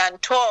somewhere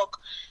and talk.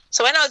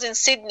 So when I was in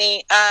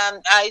Sydney,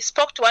 I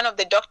spoke to one of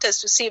the doctors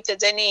to see if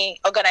there's any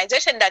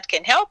organization that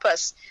can help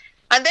us.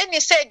 And then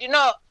he said,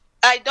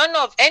 I don't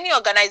know of any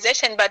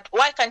organization, but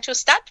why can't you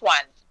start one?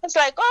 I was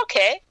like,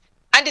 okay.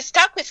 And it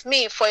stuck with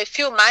me for a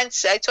few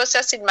months. It was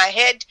just in my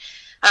head,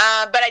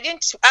 but I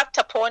didn't act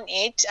upon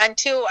it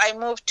until I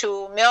moved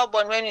to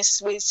Melbourne when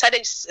we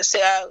started,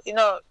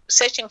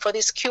 searching for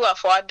this cure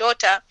for our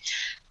daughter.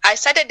 I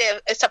started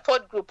a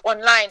support group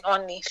online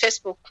on the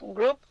Facebook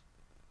group,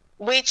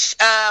 which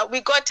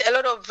we got a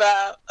lot of,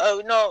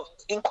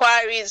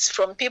 inquiries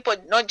from people,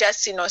 not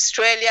just in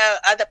Australia,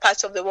 other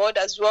parts of the world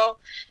as well.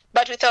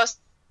 But with our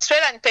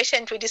Australian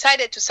patient, we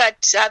decided to start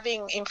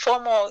having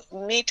informal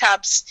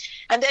meetups,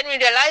 and then we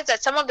realized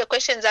that some of the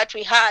questions that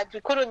we had,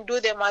 we couldn't do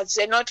them as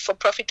a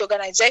not-for-profit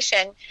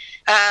organization.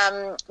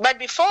 But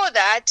before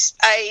that,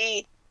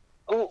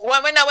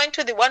 when I went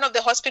to one of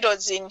the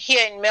hospitals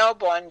here in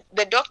Melbourne,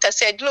 the doctor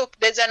said, look,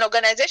 there's an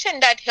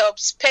organization that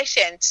helps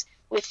patients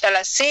with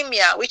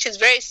thalassemia, which is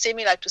very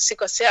similar to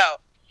sickle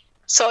cell.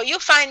 So you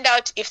find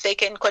out if they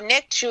can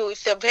connect you,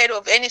 if they've heard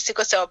of any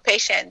sickle cell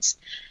patients.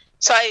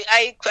 So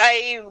I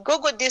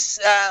Googled this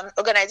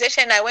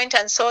organization. I went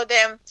and saw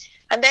them.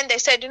 And then they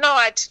said, you know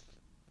what?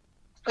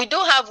 We do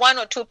have one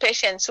or two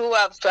patients who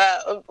have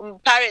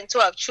parents who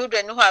have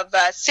children who have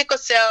sickle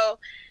cell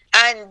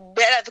and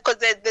better, because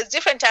there's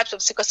different types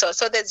of sickle cell.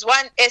 So there's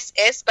one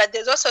SS, but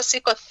there's also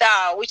sickle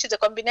thal, which is a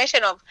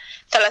combination of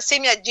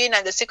thalassemia gene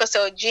and the sickle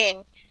cell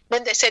gene.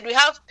 Then they said, we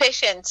have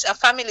patients,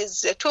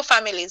 two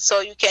families, so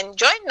you can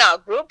join our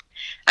group,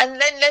 and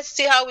then let's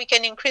see how we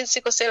can increase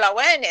sickle cell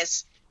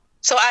awareness.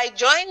 So I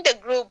joined the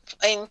group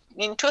in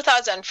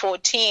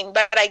 2014,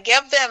 but I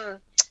gave them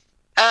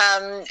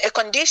a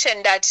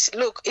condition that,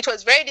 look, it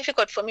was very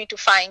difficult for me to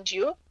find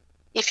you.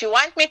 If you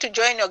want me to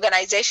join the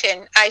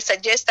organization, I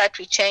suggest that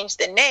we change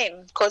the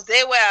name, because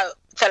they were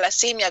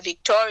Thalassemia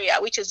Victoria,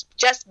 which is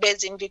just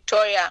based in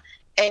Victoria,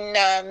 in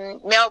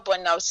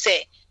Melbourne, I would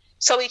say.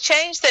 So we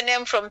changed the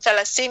name from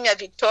Thalassemia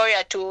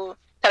Victoria to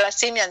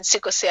Thalassemia and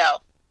Sickle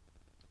Cell.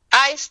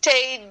 I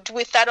stayed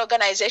with that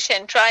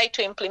organization, tried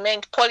to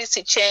implement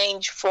policy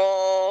change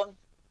for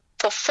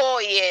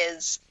 4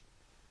 years,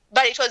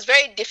 but it was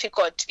very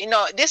difficult.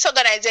 This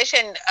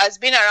organization has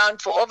been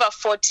around for over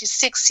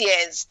 46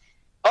 years.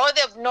 All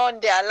they've known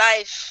their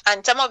life,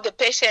 and some of the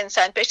patients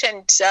and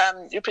patient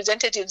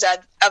representatives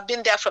have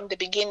been there from the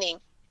beginning.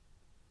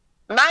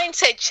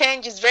 Mindset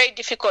change is very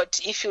difficult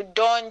if you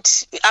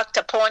don't act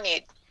upon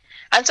it.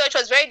 And so it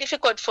was very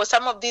difficult for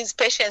some of these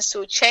patients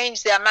to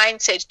change their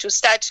mindset, to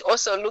start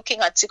also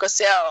looking at sickle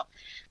cell.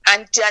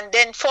 And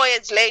then 4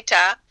 years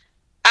later,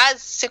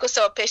 as sickle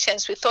cell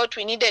patients, we thought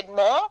we needed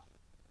more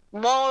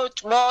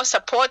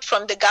support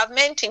from the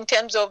government in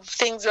terms of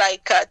things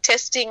like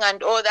testing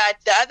and all that.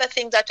 The other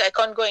things that I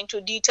can't go into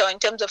detail in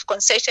terms of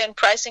concession,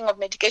 pricing of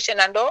medication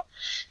and all.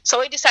 So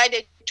we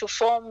decided to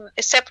form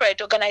a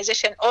separate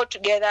organization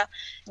altogether,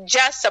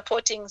 just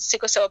supporting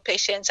sickle cell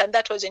patients, and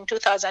that was in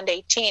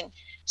 2018.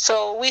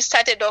 So we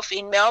started off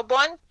in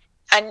Melbourne,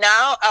 and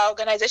now our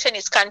organization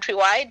is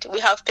countrywide. We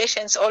have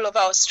patients all over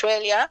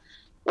Australia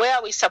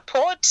where we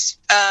support,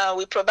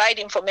 we provide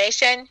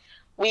information,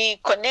 we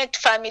connect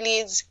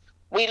families,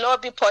 we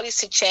lobby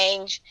policy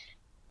change,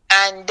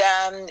 and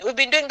we've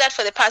been doing that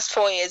for the past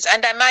 4 years.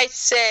 And I must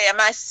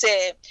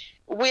say,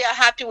 we are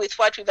happy with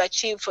what we've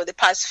achieved for the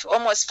past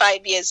almost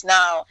 5 years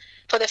now.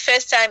 For the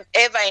first time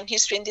ever in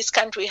history in this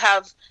country, we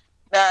have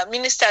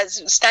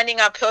ministers standing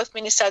up, health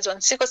ministers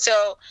on sickle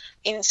cell,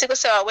 in Sickle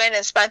Cell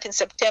Awareness Month in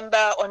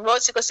September, on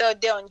World Sickle Cell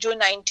Day on June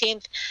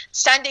 19th,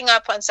 standing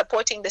up and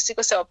supporting the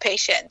sickle cell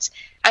patients.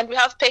 And we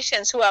have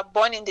patients who are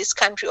born in this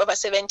country over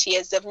 70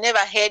 years. They've never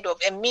heard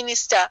of a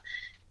minister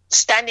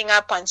standing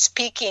up and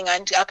speaking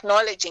and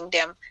acknowledging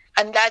them.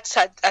 And that's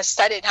has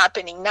started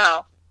happening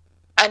now.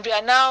 And we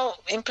are now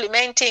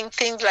implementing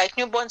things like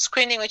newborn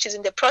screening, which is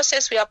in the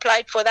process. We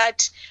applied for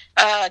that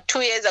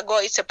 2 years ago.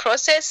 It's a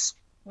process,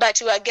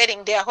 but we are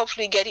getting there.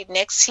 Hopefully get it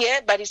next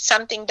year. But it's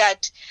something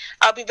that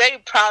I'll be very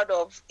proud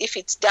of if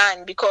it's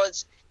done,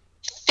 because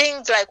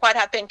things like what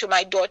happened to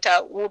my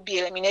daughter will be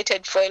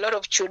eliminated for a lot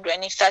of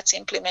children if that's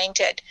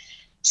implemented.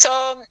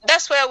 So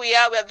that's where we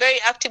are. We're very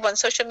active on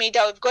social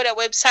media. We've got a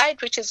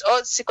website, which is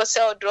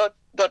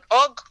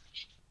allsicklecell.org.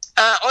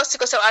 Also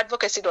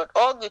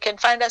sicklecelladvocacy.org. You can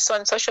find us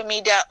on social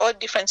media, all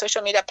different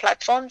social media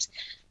platforms.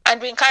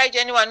 And we encourage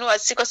anyone who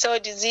has sickle cell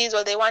disease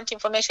or they want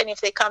information if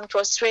they come to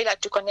Australia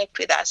to connect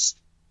with us.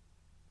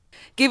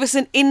 Give us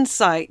an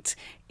insight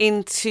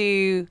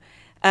into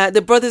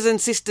the brothers and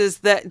sisters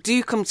that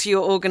do come to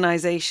your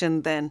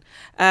organisation then.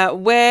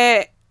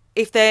 Where,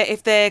 if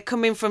they're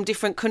coming from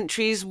different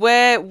countries,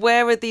 where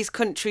are these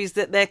countries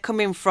that they're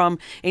coming from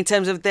in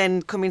terms of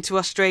then coming to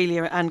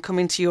Australia and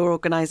coming to your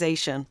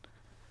organisation?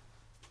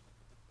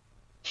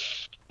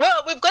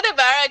 Well, we've got a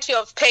variety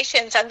of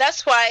patients, and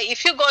that's why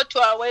if you go to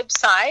our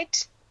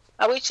website,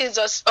 which is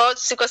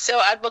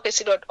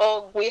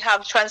sicklecelladvocacy.org, we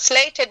have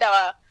translated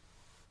our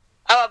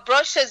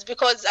brochures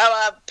because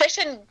our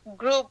patient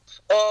group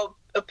or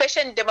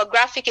patient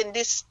demographic in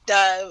this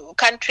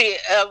country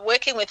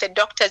working with the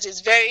doctors is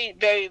very,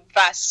 very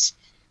vast.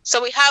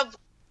 So we have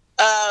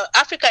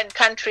African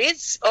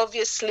countries.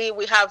 Obviously,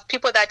 we have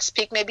people that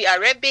speak maybe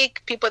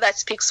Arabic, people that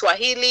speak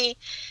Swahili,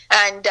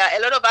 and a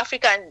lot of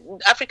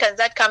Africans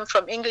that come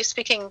from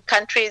English-speaking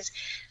countries.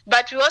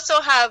 But we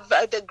also have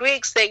the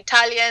Greeks, the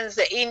Italians,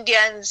 the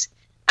Indians.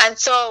 And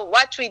so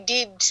what we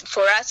did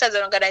for us as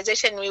an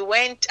organization,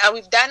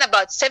 we've done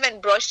about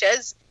 7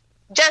 brochures,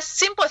 just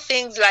simple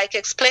things like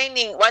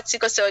explaining what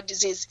sickle cell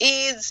disease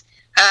is.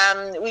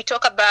 We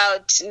talk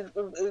about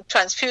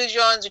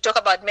transfusions, we talk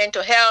about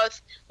mental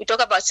health, we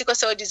talk about sickle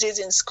cell disease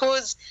in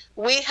schools.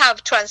 We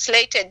have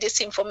translated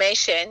this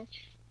information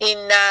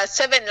in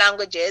 7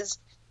 languages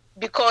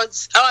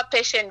because our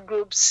patient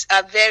groups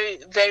are very,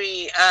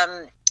 very,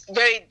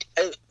 very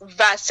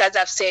vast, as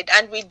I've said.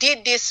 And we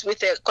did this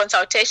with a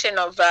consultation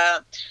of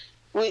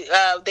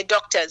the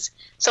doctors.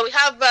 So we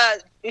have,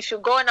 if you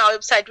go on our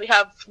website, we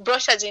have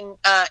brochures in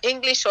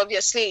English,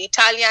 obviously,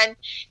 Italian,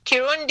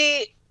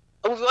 Kirundi.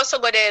 We've also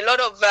got a lot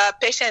of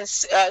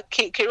patients,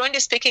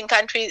 Kirundi-speaking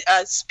countries,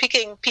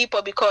 speaking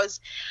people,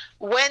 because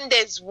when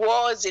there's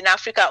wars in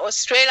Africa,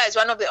 Australia is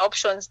one of the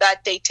options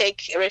that they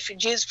take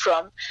refugees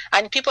from.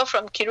 And people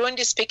from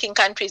Kirundi-speaking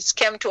countries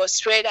came to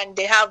Australia, and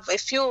they have a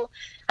few.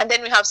 And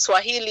then we have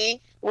Swahili,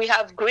 we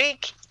have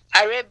Greek,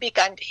 Arabic,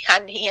 and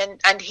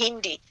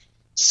Hindi.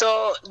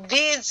 So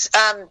these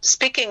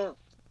speaking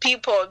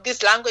people,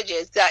 these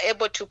languages, they are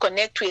able to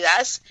connect with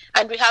us,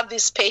 and we have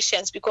these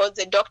patients because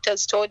the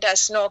doctors told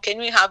us, no, can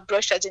we have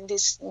brochures in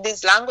these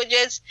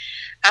languages?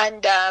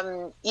 And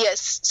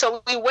yes,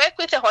 so we work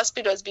with the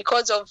hospitals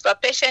because of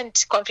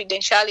patient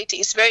confidentiality.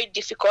 It's very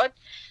difficult.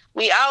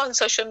 We are on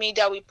social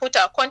media, we put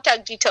our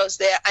contact details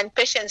there, and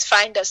patients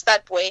find us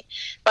that way.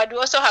 But we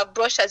also have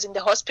brochures in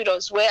the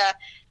hospitals where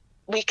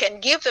we can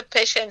give the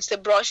patients the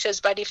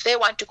brochures, but if they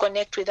want to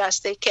connect with us,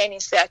 they can.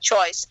 It's their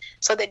choice.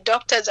 So the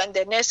doctors and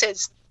the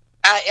nurses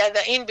are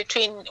either in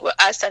between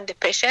us and the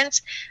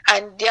patients.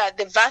 And yeah,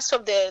 the vast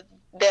of the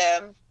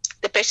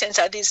patients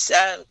are these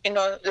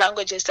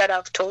languages that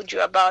I've told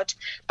you about.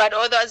 But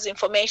all those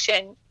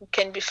information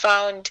can be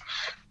found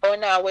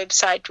on our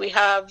website. We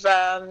have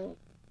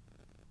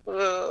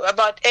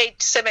about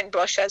 7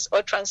 brochures,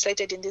 all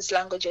translated in these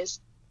languages.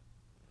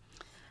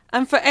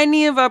 And for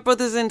any of our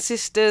brothers and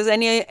sisters,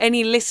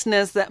 any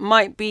listeners that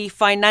might be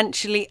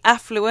financially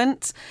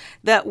affluent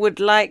that would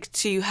like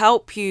to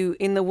help you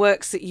in the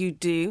works that you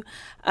do,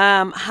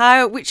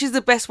 which is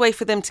the best way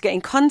for them to get in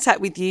contact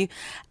with you?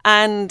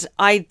 And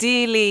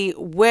ideally,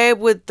 where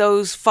would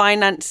those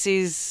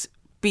finances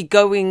be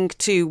going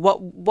to?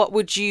 What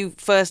would you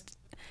first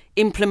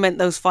implement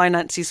those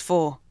finances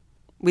for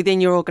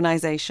within your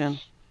organisation?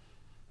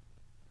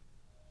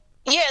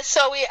 Yes,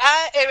 so we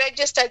are a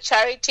registered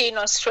charity in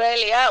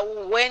Australia.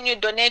 When you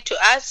donate to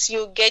us,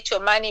 you get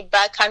your money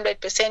back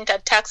 100%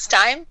 at tax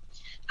time.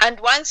 And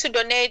once you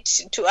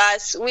donate to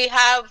us, we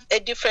have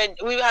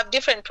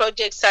different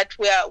projects that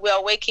we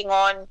are working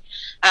on.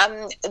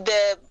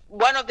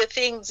 One of the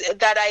things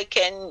that I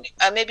can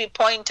maybe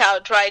point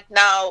out right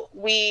now,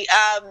 we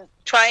are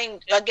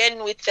trying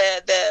again with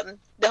the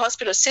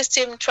hospital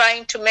system,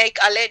 trying to make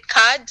alert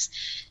cards.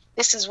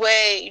 This is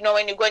where,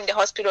 when you go in the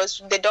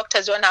hospitals, the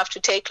doctors don't have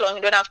to take long.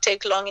 You don't have to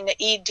take long in the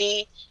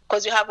ED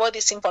because you have all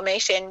this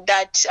information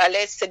that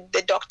alerts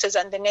the doctors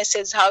and the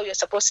nurses how you're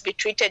supposed to be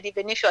treated,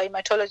 even if your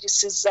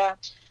hematologist is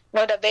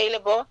not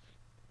available.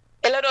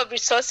 A lot of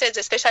resources,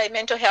 especially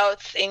mental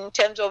health, in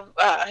terms of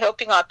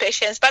helping our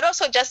patients, but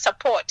also just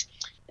support.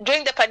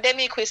 During the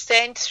pandemic, we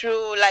sent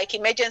through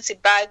emergency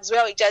bags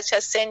where we just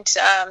sent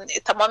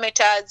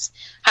thermometers,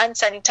 hand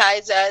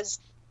sanitizers,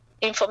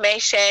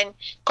 information,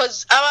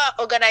 because our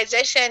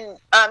organization,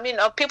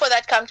 people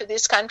that come to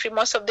this country,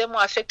 most of them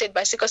are affected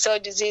by sickle cell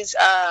disease,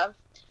 are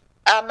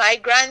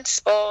migrants,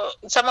 or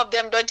some of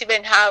them don't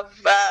even have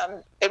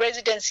a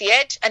residence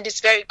yet, and it's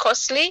very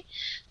costly.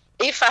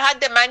 If I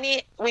had the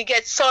money, we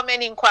get so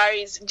many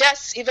inquiries,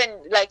 just even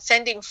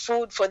sending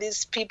food for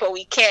these people,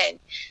 we can.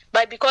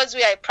 But because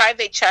we are a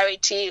private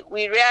charity,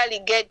 we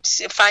rarely get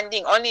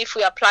funding. Only if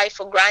we apply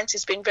for grants.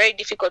 It's been very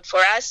difficult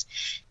for us.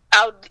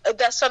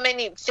 There's so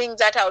many things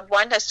that I would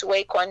want us to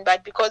work on,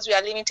 but because we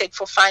are limited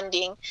for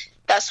funding,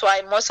 that's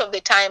why most of the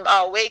time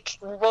our work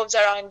revolves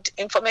around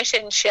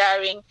information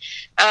sharing,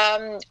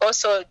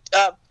 also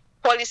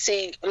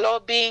policy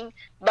lobbying,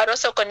 but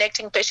also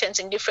connecting patients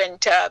in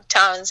different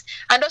towns.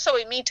 And also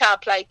we meet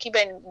up, like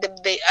even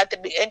at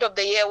the end of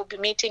the year, we'll be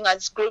meeting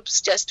as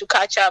groups just to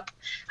catch up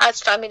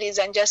as families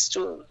and just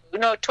to,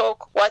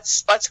 talk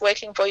what's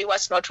working for you,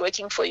 what's not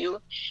working for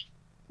you.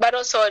 But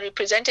also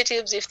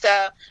representatives, if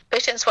the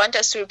patients want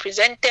us to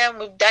represent them,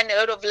 we've done a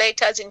lot of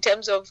letters in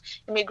terms of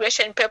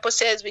immigration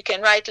purposes. We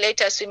can write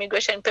letters to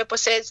immigration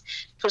purposes,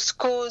 to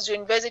schools,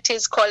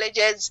 universities,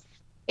 colleges,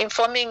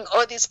 informing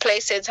all these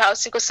places how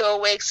sickle cell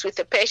works with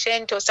a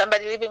patient or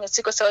somebody living with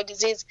sickle cell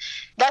disease.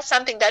 That's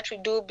something that we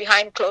do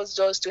behind closed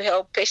doors to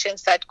help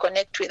patients that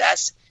connect with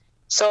us.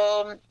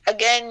 So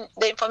again,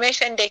 the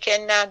information, they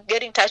can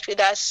get in touch with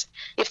us.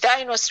 If they're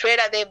in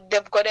Australia,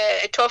 they've got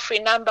a toll-free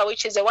number,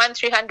 which is a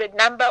 1-300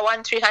 number,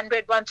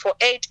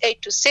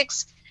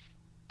 1-300-148-826.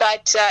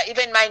 But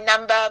even my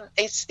number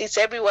is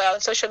everywhere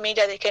on social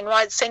media. They can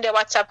send a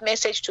WhatsApp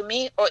message to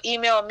me or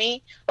email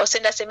me or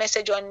send us a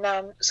message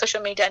on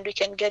social media, and we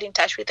can get in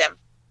touch with them.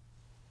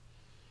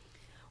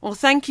 Well,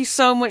 thank you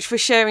so much for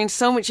sharing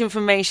so much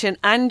information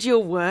and your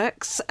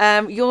works.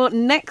 Your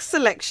next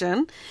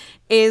selection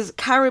is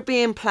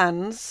Caribbean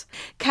Plans.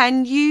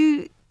 Can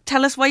you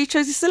tell us why you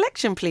chose this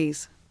selection,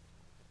 please?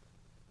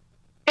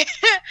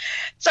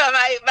 So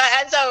my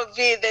answer would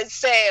be the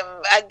same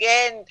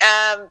again.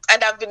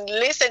 And I've been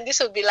listening. This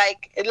would be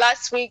like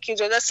last week.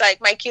 It was just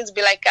like my kids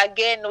be like,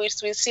 again, we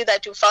see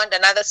that you found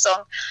another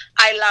song.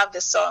 I love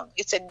the song.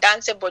 It's a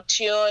danceable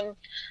tune.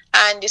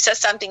 And it's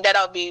just something that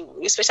I'll be,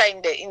 especially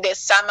in the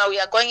summer. We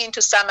are going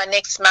into summer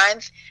next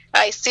month.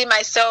 I see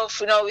myself,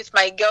 with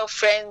my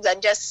girlfriends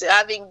and just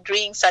having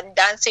drinks and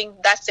dancing.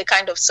 That's the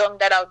kind of song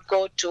that I would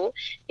go to.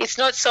 It's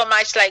not so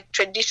much like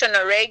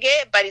traditional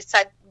reggae, but it's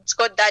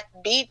got that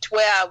beat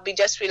where I'll be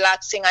just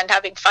relaxing and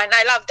having fun.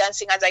 I love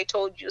dancing, as I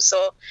told you,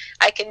 so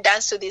I can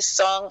dance to this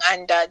song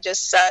and I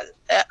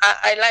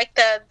like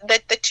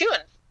the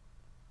tune.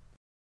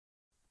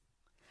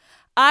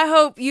 I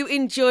hope you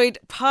enjoyed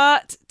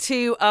part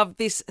 2 of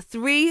this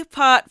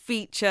 3-part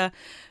feature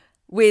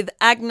with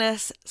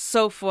Agnes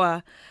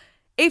Sofwa.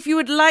 If you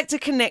would like to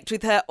connect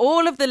with her,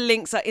 all of the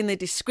links are in the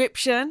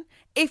description.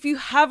 If you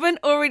haven't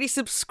already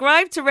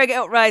subscribed to Reggae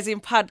Uprising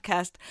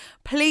podcast,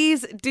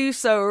 please do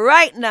so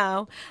right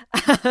now.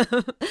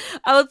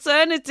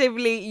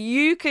 Alternatively,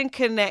 you can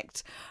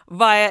connect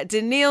via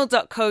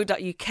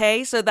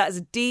danielle.co.uk. So that's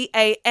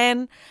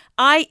DANIEAL.co.uk.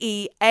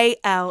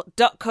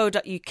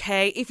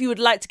 If you would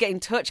like to get in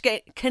touch,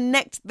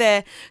 connect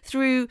there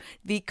through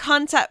the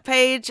contact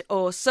page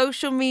or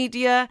social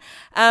media.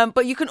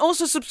 But you can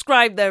also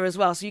subscribe there as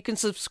well. So you can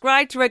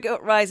subscribe to Reggae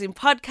Uprising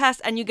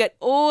podcast and you get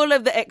all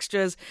of the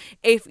extras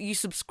if you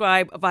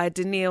subscribe via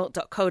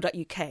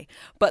danielle.co.uk.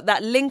 But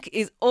that link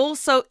is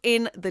also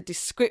in the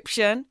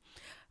description.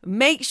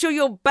 Make sure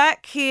you're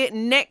back here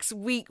next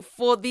week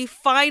for the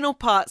final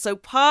part. So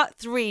part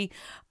 3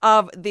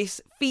 of this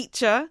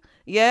feature.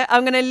 Yeah,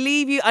 I'm going to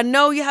leave you. I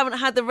know you haven't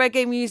had the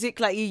reggae music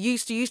like you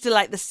used to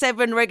like the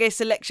 7 reggae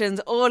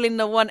selections all in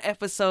the one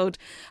episode.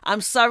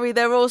 I'm sorry,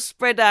 they're all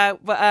spread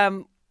out, but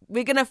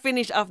we're going to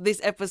finish off this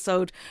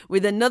episode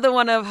with another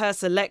one of her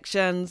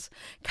selections,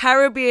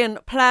 Caribbean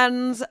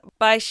Plans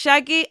by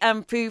Shaggy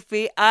and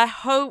Poofy. I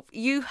hope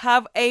you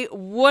have a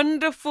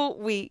wonderful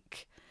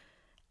week.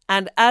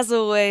 And as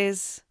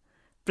always,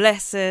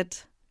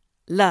 blessed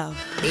love.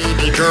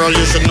 Baby girl,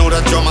 you should know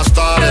that you're my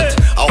starlet.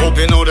 I hope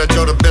you know that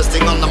you're the best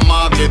thing on the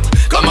market.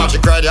 Come out,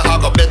 you cried, I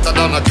got better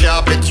than a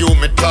carpet. You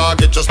me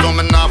target, just know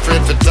me not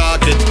afraid to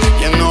target.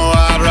 You know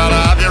I'd rather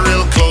have you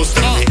real close to